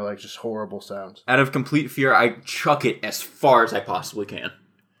just horrible sounds. Out of complete fear, I chuck it as far as I possibly can.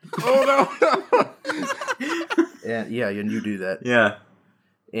 Oh no! And and you do that. Yeah.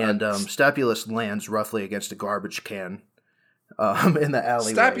 And Stapulus lands roughly against a garbage can in the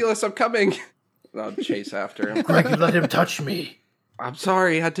alleyway. Stapulus, I'm coming. I'll chase after him. Greg, you let him touch me. I'm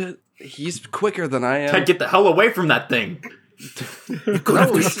sorry. He's quicker than I am. Ted, get the hell away from that thing. You could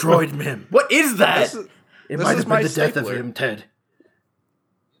have destroyed him. What is that? It this might is have my been the death of stapler. him, Ted.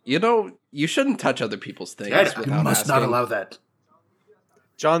 You know, you shouldn't touch other people's things. Ted, You without must not asking. allow that.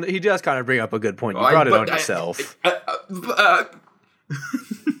 John, he does kind of bring up a good point. You brought it on yourself.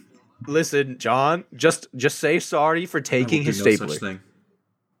 Listen, John, just say sorry for taking his no stapler. such thing.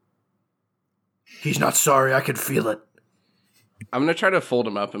 He's not sorry. I can feel it. I'm gonna try to fold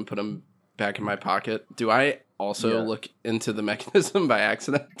him up and put him back in my pocket. Do I also look into the mechanism by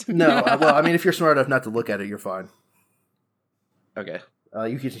accident? No, well, I mean, if you're smart enough not to look at it, you're fine. Okay.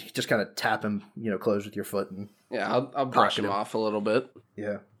 You can just kind of tap him, close with your foot, and Yeah, I'll brush Pocket him him. off a little bit.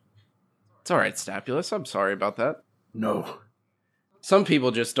 yeah. It's all right, Stapulus. I'm sorry about that. No. Some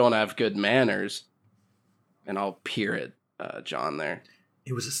people just don't have good manners. And I'll peer at John there.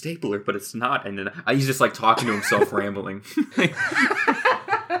 It was a stapler, but it's not. And then he's just like talking to himself, rambling.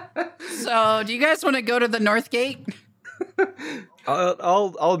 So, do you guys want to go to the North Gate?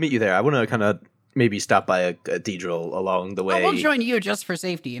 I'll meet you there. I want to kind of maybe stop by a cathedral along the way. We'll join you just for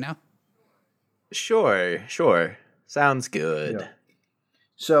safety, Sure. Sounds good. Yeah.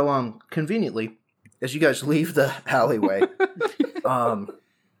 So, conveniently, as you guys leave the alleyway,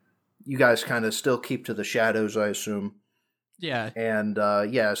 you guys kind of still keep to the shadows, I assume. Yeah. And,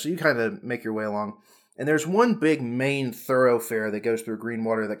 so you kind of make your way along. And there's one big main thoroughfare that goes through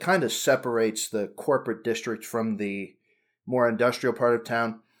Greenwater that kind of separates the corporate district from the more industrial part of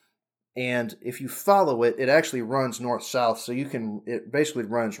town. And if you follow it, it actually runs north-south, so it basically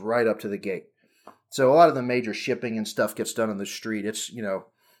runs right up to the gate. So a lot of the major shipping and stuff gets done on the street. It's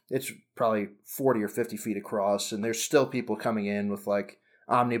probably 40 or 50 feet across, and there's still people coming in with like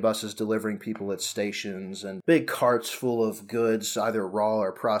omnibuses delivering people at stations and big carts full of goods, either raw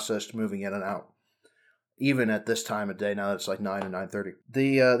or processed, moving in and out. Even at this time of day, now it's like 9 or 9:30.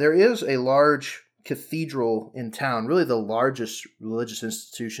 There is a large cathedral in town, really the largest religious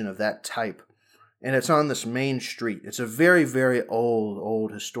institution of that type, and it's on this main street. It's a very, very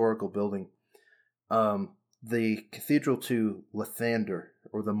old historical building. The Cathedral to Lathander,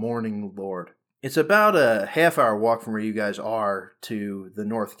 or the Morning Lord. It's about a half-hour walk from where you guys are to the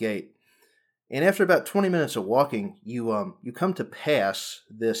North Gate. And after about 20 minutes of walking, you come to pass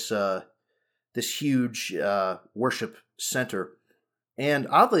this huge worship center. And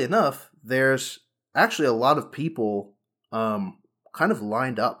oddly enough, there's actually a lot of people kind of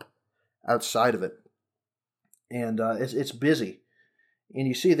lined up outside of it. And it's busy. And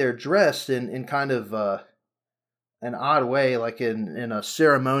you see they're dressed in kind of an odd way, like in a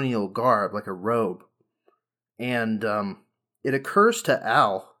ceremonial garb, like a robe. And it occurs to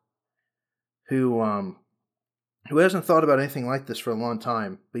Al, who hasn't thought about anything like this for a long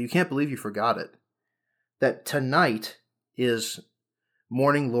time, but you can't believe you forgot it, that tonight is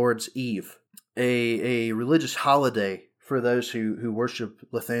Morning Lord's Eve, a religious holiday for those who worship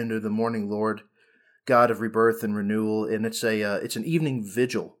Lathander, the Morning Lord, god of rebirth and renewal, and it's an evening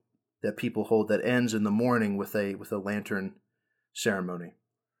vigil that people hold that ends in the morning with a lantern ceremony.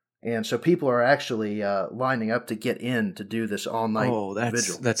 And so people are actually lining up to get in to do this all-night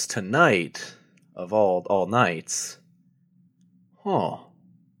vigil. That's tonight of all nights. Huh.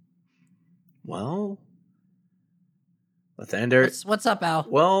 Well, Lathander. What's up, Al?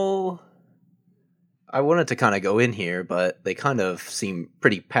 Well, I wanted to kind of go in here, but they kind of seem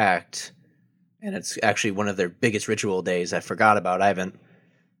pretty packed, and it's actually one of their biggest ritual days. I forgot about. I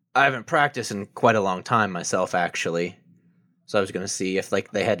haven't practiced in quite a long time myself, actually. So I was going to see if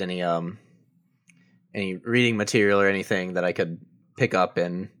they had any reading material or anything that I could pick up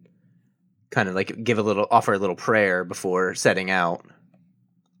and kind of offer a little prayer before setting out.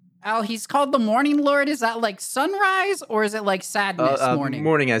 Al, he's called the Morning Lord. Is that like sunrise or is it like sadness morning?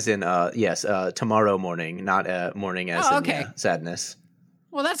 Morning as in yes, tomorrow morning, not morning as in sadness.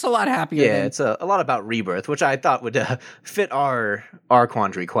 Well, that's a lot happier. Yeah, then. it's a lot about rebirth, which I thought would fit our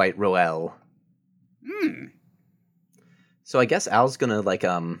quandary quite well. So I guess Al's gonna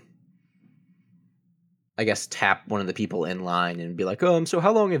tap one of the people in line and be like, so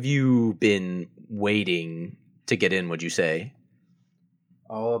how long have you been waiting to get in, would you say?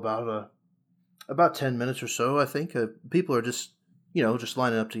 Oh, about 10 minutes or so, I think. People are just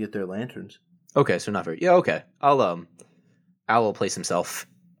lining up to get their lanterns. Okay, so not very. Yeah, okay. Al will place himself,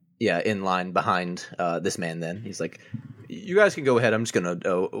 in line behind this man then. He's like, you guys can go ahead. I'm just going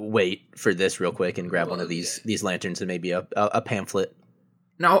to wait for this real quick and grab one of these lanterns and maybe a pamphlet.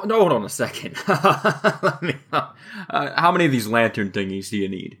 Now, no, hold on a second. How many of these lantern thingies do you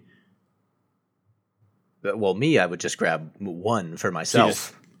need? Well, me, I would just grab one for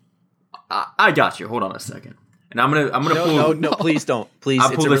myself. I got you. Hold on a second. And I'm gonna pull. No, please don't. Please,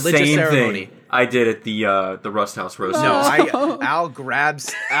 I'll it's pull a the religious same ceremony. thing I did at the Rust House roast. No, Al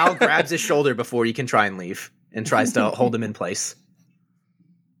grabs his shoulder before you can try and leave, and tries to hold him in place.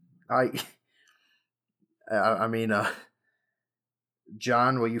 I mean,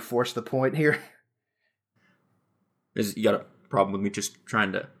 John, will you force the point here? You got a problem with me just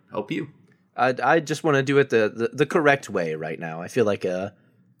trying to help you? I just want to do it the correct way right now. I feel like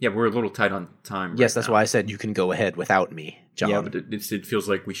Yeah, we're a little tight on time. Yes, that's why I said you can go ahead without me, John. Yeah, but it feels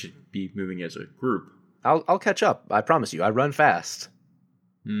like we should be moving as a group. I'll catch up. I promise you. I run fast.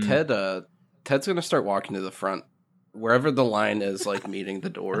 Ted's gonna start walking to the front, wherever the line is, like meeting the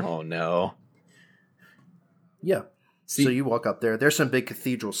door. Oh no. Yeah. So you walk up there. There's some big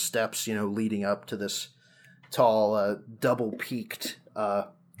cathedral steps, leading up to this tall, double-peaked,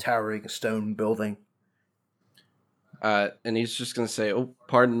 towering stone building. And he's just going to say, "Oh,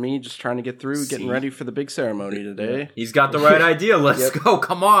 pardon me, just trying to get through, getting ready for the big ceremony today." He's got the right idea. Let's go.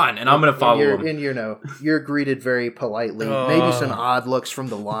 Come on. And I'm going to follow him. And you're greeted very politely. Maybe some odd looks from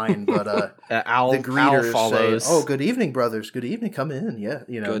the line, but the greeters follows. say, "Oh, good evening, brothers. Good evening. Come in." Yeah,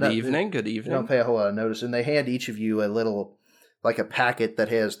 Good evening. They don't pay a whole lot of notice, and they hand each of you a little, like a packet that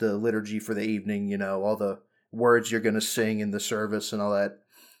has the liturgy for the evening. All the words you're going to sing in the service and all that,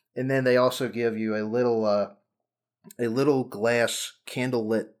 and then they also give you a little glass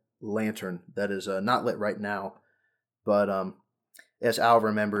candlelit lantern that is not lit right now, but as Al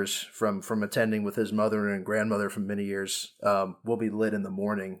remembers from attending with his mother and grandmother for many years, will be lit in the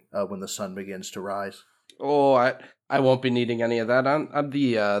morning when the sun begins to rise. Oh, I won't be needing any of that. I'm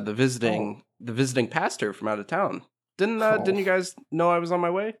the visiting pastor from out of town. Didn't you guys know I was on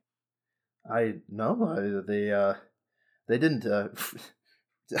my way? I know they didn't.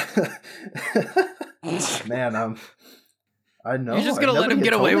 Man, I know. You're just gonna let him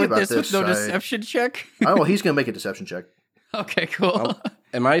get away with this with no deception check? Oh, well, he's gonna make a deception check. Okay, cool.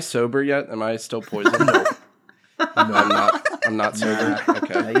 Am I sober yet? Am I still poisoned? No, I'm not sober.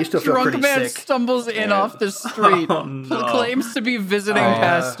 Okay. Yeah, you still feel Drunk pretty man sick. stumbles in off the street, claims to be visiting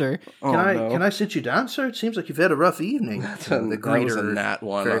pastor. Can I sit you down, sir? It seems like you've had a rough evening. That was a nat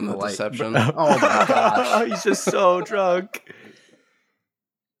one on the deception. Oh my gosh, He's just so drunk.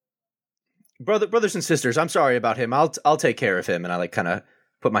 Brothers and sisters, I'm sorry about him. I'll take care of him. And I kind of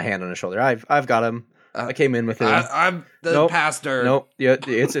put my hand on his shoulder. I've got him. I came in with him. I'm the pastor. Nope. Yeah,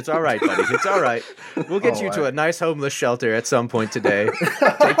 it's all right, buddy. It's all right. We'll get you to a nice homeless shelter at some point today.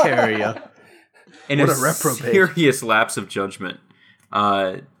 Take care of you. In a serious lapse of judgment,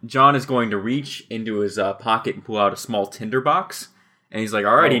 John is going to reach into his pocket and pull out a small tinderbox. And he's like,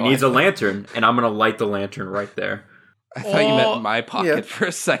 all right, he needs a lantern. And I'm going to light the lantern right there. I thought you meant my pocket for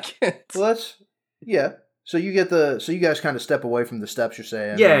a second. Well, So you guys kind of step away from the steps. You're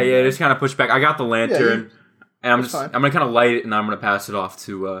saying, just kind of push back. I got the lantern, and I'm gonna kind of light it, and I'm gonna pass it off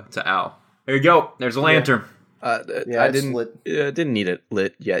to Al. There you go. There's a lantern. I didn't need it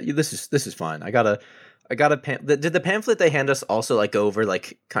lit yet. This is fine. I got a did the pamphlet they hand us also like go over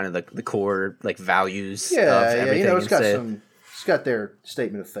like kind of the core like values? Of everything it's got their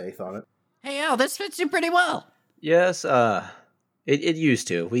statement of faith on it. Hey, Al, this fits you pretty well. Yes, it used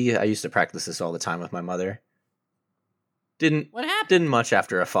to. I used to practice this all the time with my mother. What happened? Didn't much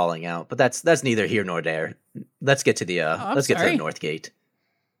after a falling out, but that's neither here nor there. Let's get to the get to the north gate.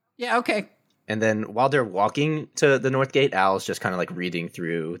 Yeah, okay. And then while they're walking to the north gate, Al's just kind of like reading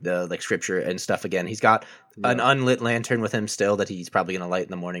through the like scripture and stuff again. He's got an unlit lantern with him still that he's probably gonna light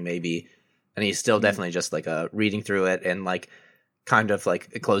in the morning maybe, and he's still definitely just like reading through it and like kind of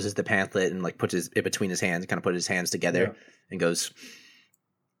like closes the pamphlet and like puts it between his hands, kind of put his hands together and goes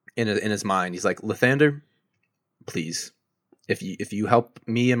in his mind. He's like, Lathander, please, if you help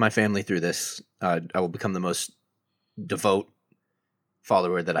me and my family through this, I will become the most devout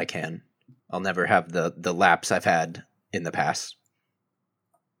follower that I can. I'll never have the lapse I've had in the past.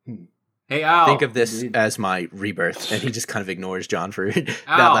 Hey, Al. Think of this as my rebirth. And he just kind of ignores John for that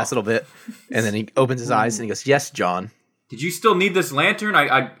last little bit. And then he opens his eyes and he goes, yes, John. Did you still need this lantern?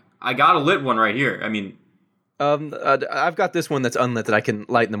 I got a lit one right here. I mean, I've got this one that's unlit that I can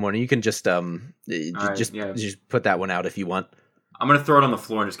light in the morning. You can just just put that one out if you want. I'm gonna throw it on the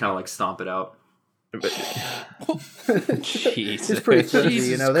floor and just kind of like stomp it out. Jesus. It's pretty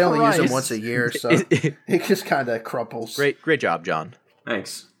flimsy, They only use them Christ. once a year, so it just kind of crumples. Great job, John.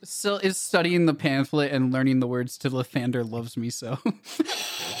 Thanks. Still is studying the pamphlet and learning the words to Lathander loves me so.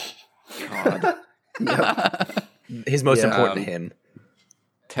 God. He's most important to him.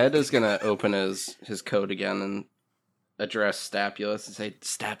 Ted is gonna open his coat again and address Stapulus and say,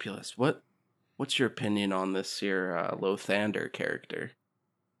 Stapulus, what's your opinion on this here Lothander character?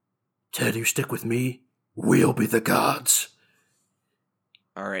 Ted, you stick with me. We'll be the gods.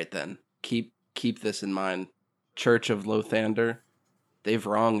 All right then. Keep this in mind. Church of Lothander, they've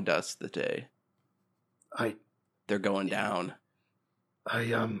wronged us today. They're going down.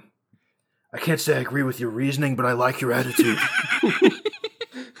 I can't say I agree with your reasoning, but I like your attitude.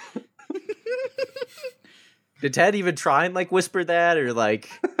 Did Ted even try and like whisper that, or like?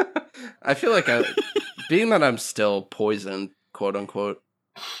 I feel like being that I'm still poisoned, quote unquote,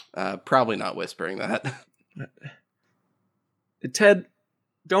 probably not whispering that. Ted,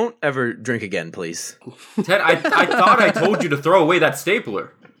 don't ever drink again, please. Ted, I thought I told you to throw away that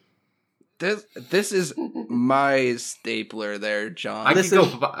stapler. This is my stapler there, John. I Listen,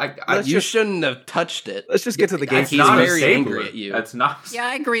 can go. You shouldn't have touched it. Let's just get to the game. That's He's not very a stapler. angry at you. That's not. Yeah,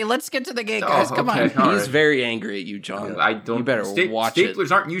 I agree. Let's get to the gate, Oh, guys. Come okay. on. All He's right. very angry at you, John. I don't. You better watch it.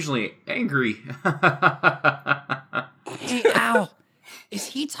 Staplers aren't usually angry. Hey, Al. Is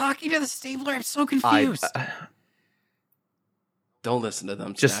he talking to the stapler? I'm so confused. Don't listen to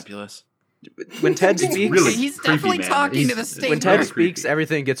them, Just- Stapulus. When Ted speaks, really He's creepy, definitely man. talking to the when stapler. Ted Very speaks, creepy.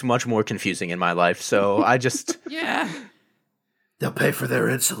 everything gets much more confusing in my life. So I just Yeah. They'll pay for their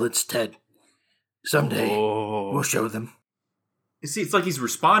insolence, Ted. Someday, we'll show them. You see, it's like he's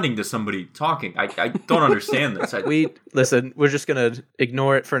responding to somebody talking. I don't understand this. listen. We're just gonna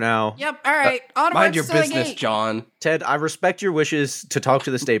ignore it for now. Yep. All right. Onwards Mind your to the business, gate. John. Ted, I respect your wishes to talk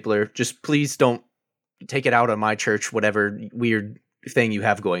to the stapler. Just please don't take it out on my church, whatever weird thing you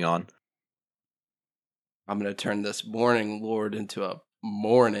have going on. I'm going to turn this morning lord into a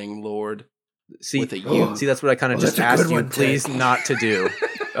morning lord See, with a U. see, that's what I kind of Well, just that's a asked good you, one, please, Ted. not to do.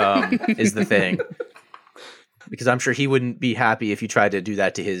 Is the thing, because I'm sure he wouldn't be happy if you tried to do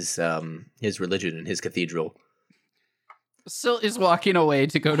that to his religion and his cathedral. Silt is walking away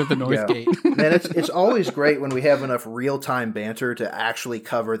to go to the north Yeah. gate. Man, it's always great when we have enough real-time banter to actually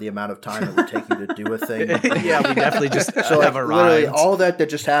cover the amount of time it would take you to do a thing. Yeah, we definitely just So like, have literally arrived. all that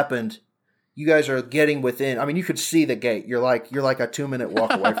just happened, you guys are getting within. I mean, you could see the gate. You're like a 2-minute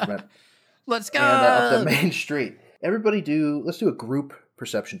walk away from it, Let's go. and up the main street. Everybody, let's do a group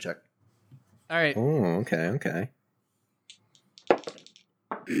perception check. All right. Oh, okay.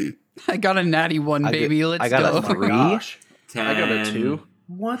 I got a natty one, I baby. get- Let's I got go. a 3. Gosh, 10. I got a 2.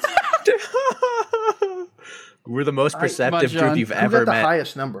 what? We're the most All right, perceptive come on, group John. you've Who ever got the met.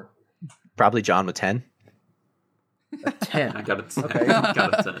 highest number? Probably John with 10. A 10. I got a 10. Okay.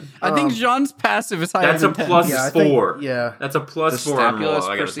 Got a 10. I think Jean's passive is higher That's a than 10. plus Yeah, I think- 4. yeah. That's a plus Does 4 on roll. Stapulus I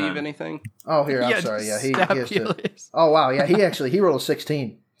got a perceive 10. anything? Oh, here, I'm Yeah, sorry. Yeah, he has to. Stapulus. Oh, wow. Yeah, he rolled a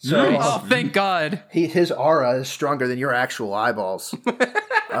 16. So Nice. Oh, thank God. his aura is stronger than your actual eyeballs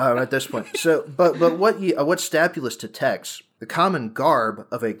at this point. So, but what Stapulus detects, the common garb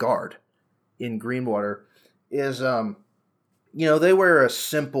of a guard in Greenwater is, they wear a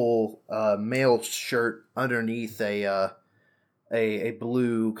simple mail shirt underneath a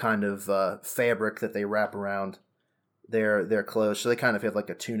blue kind of fabric that they wrap around their clothes. So they kind of have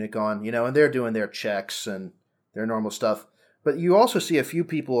like a tunic on, and they're doing their checks and their normal stuff. But you also see a few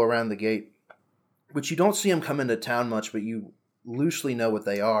people around the gate, which you don't see them come into town much, but you loosely know what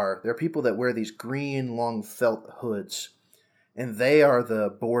they are. They're people that wear these green, long felt hoods, and they are the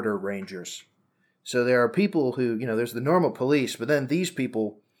border rangers. So there are people who, there's the normal police, but then these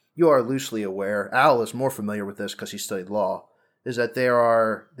people, you are loosely aware, Al is more familiar with this because he studied law, is that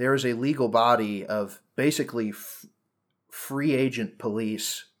there is a legal body of basically free agent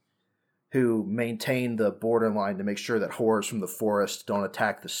police who maintain the borderline to make sure that horrors from the forest don't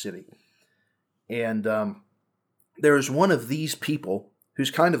attack the city. And there's one of these people who's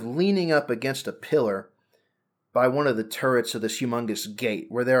kind of leaning up against a pillar by one of the turrets of this humongous gate,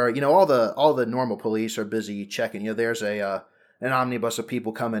 where there are, all the normal police are busy checking. There's an omnibus of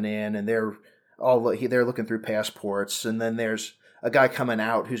people coming in, and they're looking through passports, and then there's a guy coming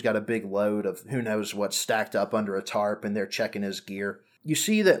out who's got a big load of who knows what stacked up under a tarp, and they're checking his gear. You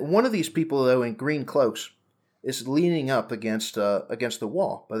see that one of these people, though, in green cloaks, is leaning up against the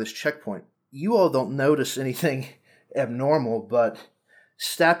wall by this checkpoint. You all don't notice anything abnormal, but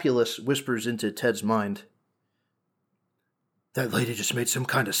Stapulus whispers into Ted's mind, "That lady just made some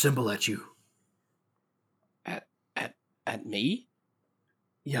kind of symbol at you." At me?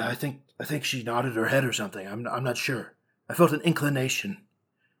 Yeah, I think she nodded her head or something. I'm not sure. I felt an inclination.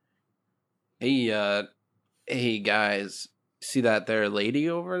 Hey guys, see that there lady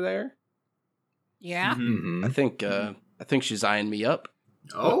over there? Yeah. Mhm. I think she's eyeing me up.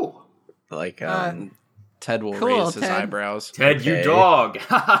 Oh. Like, Ted will Cool, raise his Ted. eyebrows. Ted, Okay. you dog.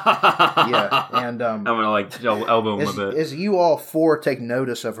 Yeah, and I'm gonna like elbow him a bit. as you all four take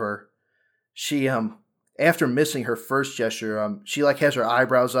notice of her, she after missing her first gesture, she like has her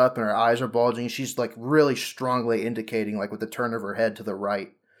eyebrows up and her eyes are bulging. She's like really strongly indicating, like with the turn of her head to the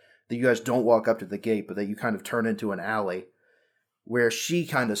right, that you guys don't walk up to the gate, but that you kind of turn into an alley, where she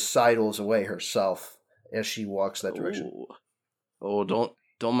kind of sidles away herself as she walks that direction. Ooh. Oh,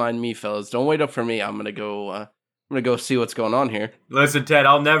 don't mind me, fellas. Don't wait up for me. I'm gonna go see what's going on here. Listen, Ted,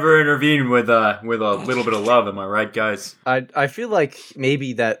 I'll never intervene with a little bit of love. Am I right, guys? I feel like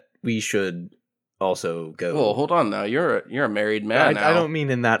maybe that we should also go. Whoa, hold on now. You're a married man. I don't mean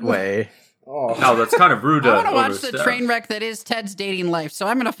in that way. Oh, No, that's kind of rude. I want to watch the overstep. train wreck that is Ted's dating life, so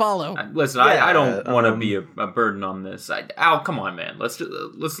I'm going to follow. Listen, Yeah, I don't want to be a burden on this. Al, come on, man. Let's.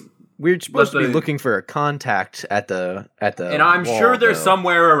 We're supposed to be the- looking for a contact at the And I'm wall, sure there's though.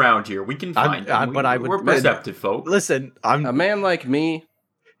 somewhere around here. We can find him. but I would- We're perceptive, folk. Listen, A man like me,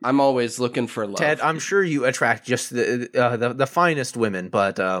 I'm always looking for love. Ted, I'm sure you attract just the finest women,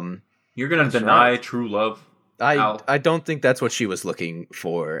 but You're gonna That's deny right. true love? Al. I don't think that's what she was looking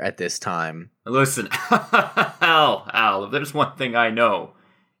for at this time. Listen, Al. If there's one thing I know,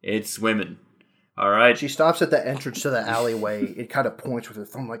 it's women. All right. she stops at the entrance to the alleyway. It kind of points with her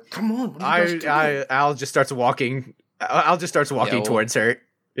thumb, like, "Come on, what are you guys doing?" Al just starts walking. Al just starts walking Yeah, well- towards her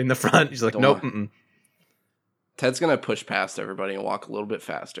in the front. He's like, Don't nope. worry. Ted's gonna push past everybody and walk a little bit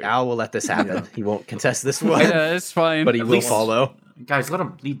faster. Al will let this happen. He won't contest this one, Yeah, it's fine. but he At will least- follow. Guys, let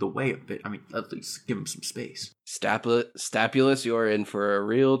him lead the way a bit. I mean, at least give him some space. Stapulus, you're in for a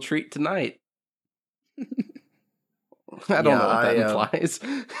real treat tonight. I don't know what that implies.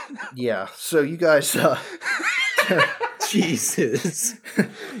 Yeah, so you guys, Jesus.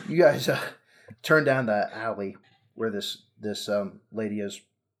 you guys turn down the alley where this lady is,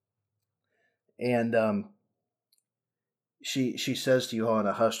 and she says to you all in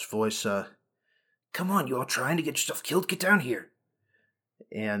a hushed voice, "Come on, you all trying to get yourself killed? Get down here!"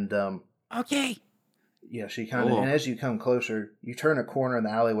 And Okay. yeah, she kind of, Cool. and as you come closer, you turn a corner in the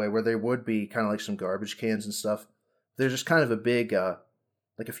alleyway where there would be kind of like some garbage cans and stuff. There's just kind of a big,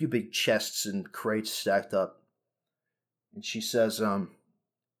 like a few big chests and crates stacked up. And she says,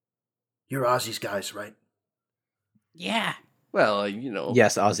 "You're Ozzy's guys, right?" Yeah. Well,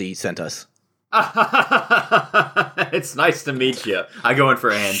 Yes, Ozzy sent us. It's nice to meet you. I go in for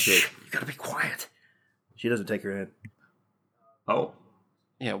a handshake. You gotta be quiet. She doesn't take her hand. Oh,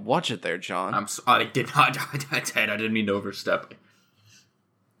 yeah. Watch it there, John. I'm sorry. I did not. Ted, I didn't mean to overstep.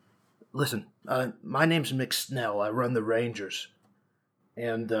 Listen, my name's Mick Snell. I run the Rangers.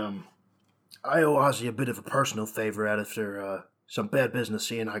 And I owe Ozzy a bit of a personal favor after some bad business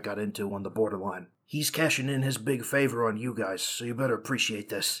he and I got into on the borderline. He's cashing in his big favor on you guys, so you better appreciate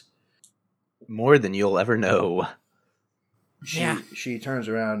this. More than you'll ever know. She turns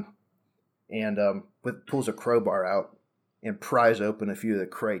around and pulls a crowbar out and pries open a few of the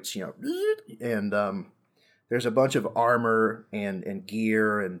crates, and there's a bunch of armor and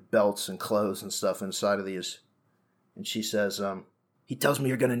gear and belts and clothes and stuff inside of these. And she says, "He tells me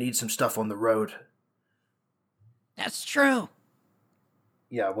you're going to need some stuff on the road." That's true.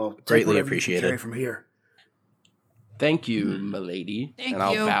 Yeah, well, take Greatly whatever you can appreciated. carry from here. Thank you, milady. Thank and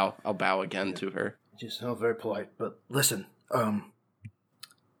I'll you. bow. I'll bow again to her. Just very polite. But listen, I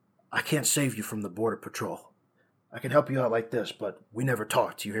can't save you from the Border Patrol. I can help you out like this, but we never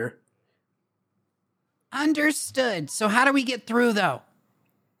talked, you hear? Understood. So how do we get through, though?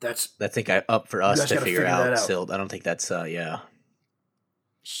 That's I think up for us guys to gotta figure figure that out. out. Silt. I don't think that's yeah.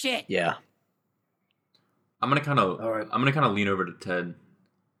 Shit. I'm gonna kind of. All right. I'm gonna kind of lean over to Ted. And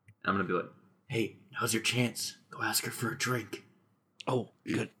I'm gonna be like, "Hey, now's your chance. Go ask her for a drink." Oh,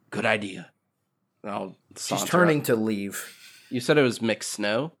 good idea. And I'll she's saunter turning up. to leave. You said it was Mick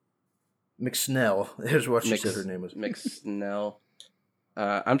Snow. McSnell. Here's what she Mick- said her name was. Mick Snell.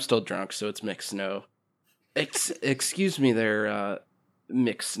 I'm still drunk, so it's Mick Snow. Excuse me there,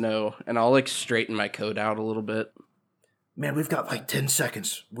 Mick Snow. And I'll straighten my coat out a little bit. Man, we've got like 10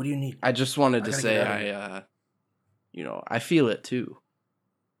 seconds. What do you need? I just wanted to gotta say get out of I feel it too.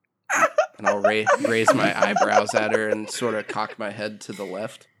 And I'll raise my eyebrows at her and sort of cock my head to the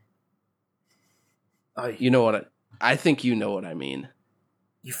left. I, You know what I think you know what I mean.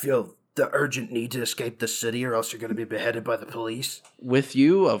 you feel the urgent need to escape the city or else you're going to be beheaded by the police? With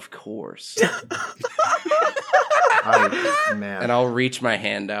you, of course. Man. And I'll reach my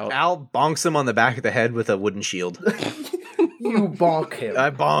hand out. Al bonks him on the back of the head with a wooden shield. You bonk him. I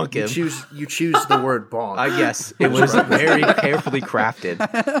bonk him. You choose the word bonk. Yes, it was very carefully crafted.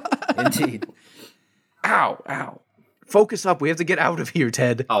 Indeed. Ow. Focus up. We have to get out of here,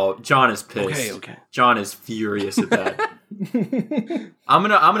 Ted. Oh, John is pissed. Okay. John is furious at that. I'm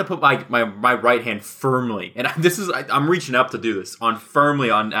gonna put my right hand firmly, and I'm reaching up to do this firmly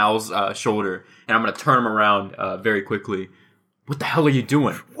on Al's shoulder, and I'm gonna turn him around very quickly. What the hell are you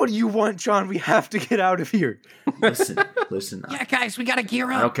doing? What do you want, John? We have to get out of here. Listen. Yeah, guys, we gotta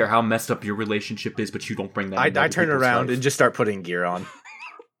gear I up. don't care how messed up your relationship is, but you don't bring that. I into other turn people's around life. and just start putting gear on.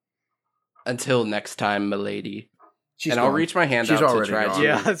 Until next time, milady. She's I'll gone. reach my hand She's out to already try gone. to.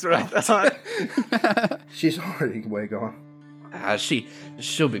 Yeah, that's what I thought. She's already way gone.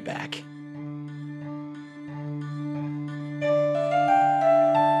 She'll be back.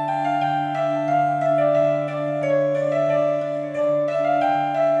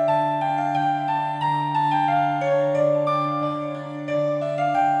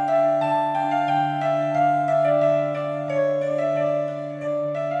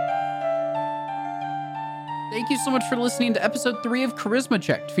 Thank you so much for listening to episode 3 of Charisma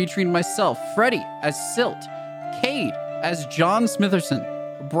Checked, featuring myself, Freddie, as Silt, Cade as John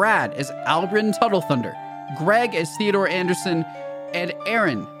Smitherson, Brad as Albrin Tuttle Thunder, Greg as Theodore Anderson, and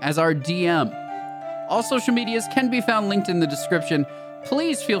Aaron as our DM. All social medias can be found linked in the description.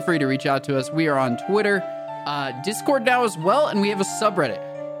 Please feel free to reach out to us. We are on Twitter, Discord now as well, and we have a subreddit.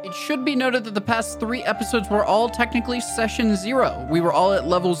 It should be noted that the past 3 episodes were all technically session 0. We were all at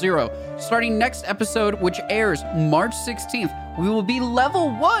level 0. Starting next episode, which airs March 16th, we will be level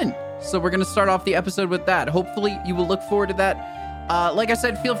 1. So we're going to start off the episode with that. Hopefully you will look forward to that. Like I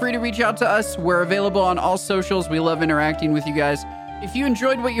said, feel free to reach out to us. We're available on all socials. We love interacting with you guys. If you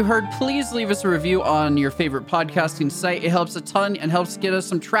enjoyed what you heard, please leave us a review on your favorite podcasting site. It helps a ton and helps get us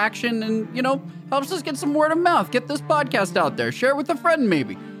some traction and, helps us get some word of mouth. Get this podcast out there. Share it with a friend,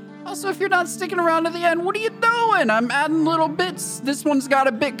 maybe. Also, if you're not sticking around to the end, what are you doing? I'm adding little bits. This one's got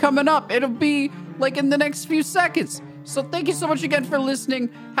a bit coming up. It'll be like in the next few seconds. So thank you so much again for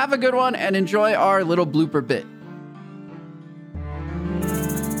listening. Have a good one and enjoy our little blooper bit.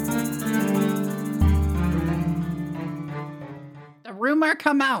 The rumor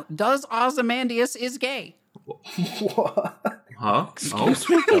come out. Does Ozymandias is gay? What? Huh?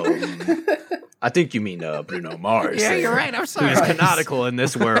 I think you mean Bruno Mars. Yeah, you're right. I'm sorry. Who's canonical in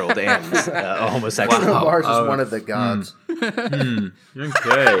this world and a homosexual. Bruno Mars is Oh, one of the gods. Okay.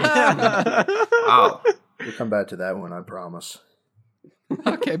 Wow. We'll come back to that one, I promise.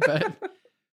 Okay, bet.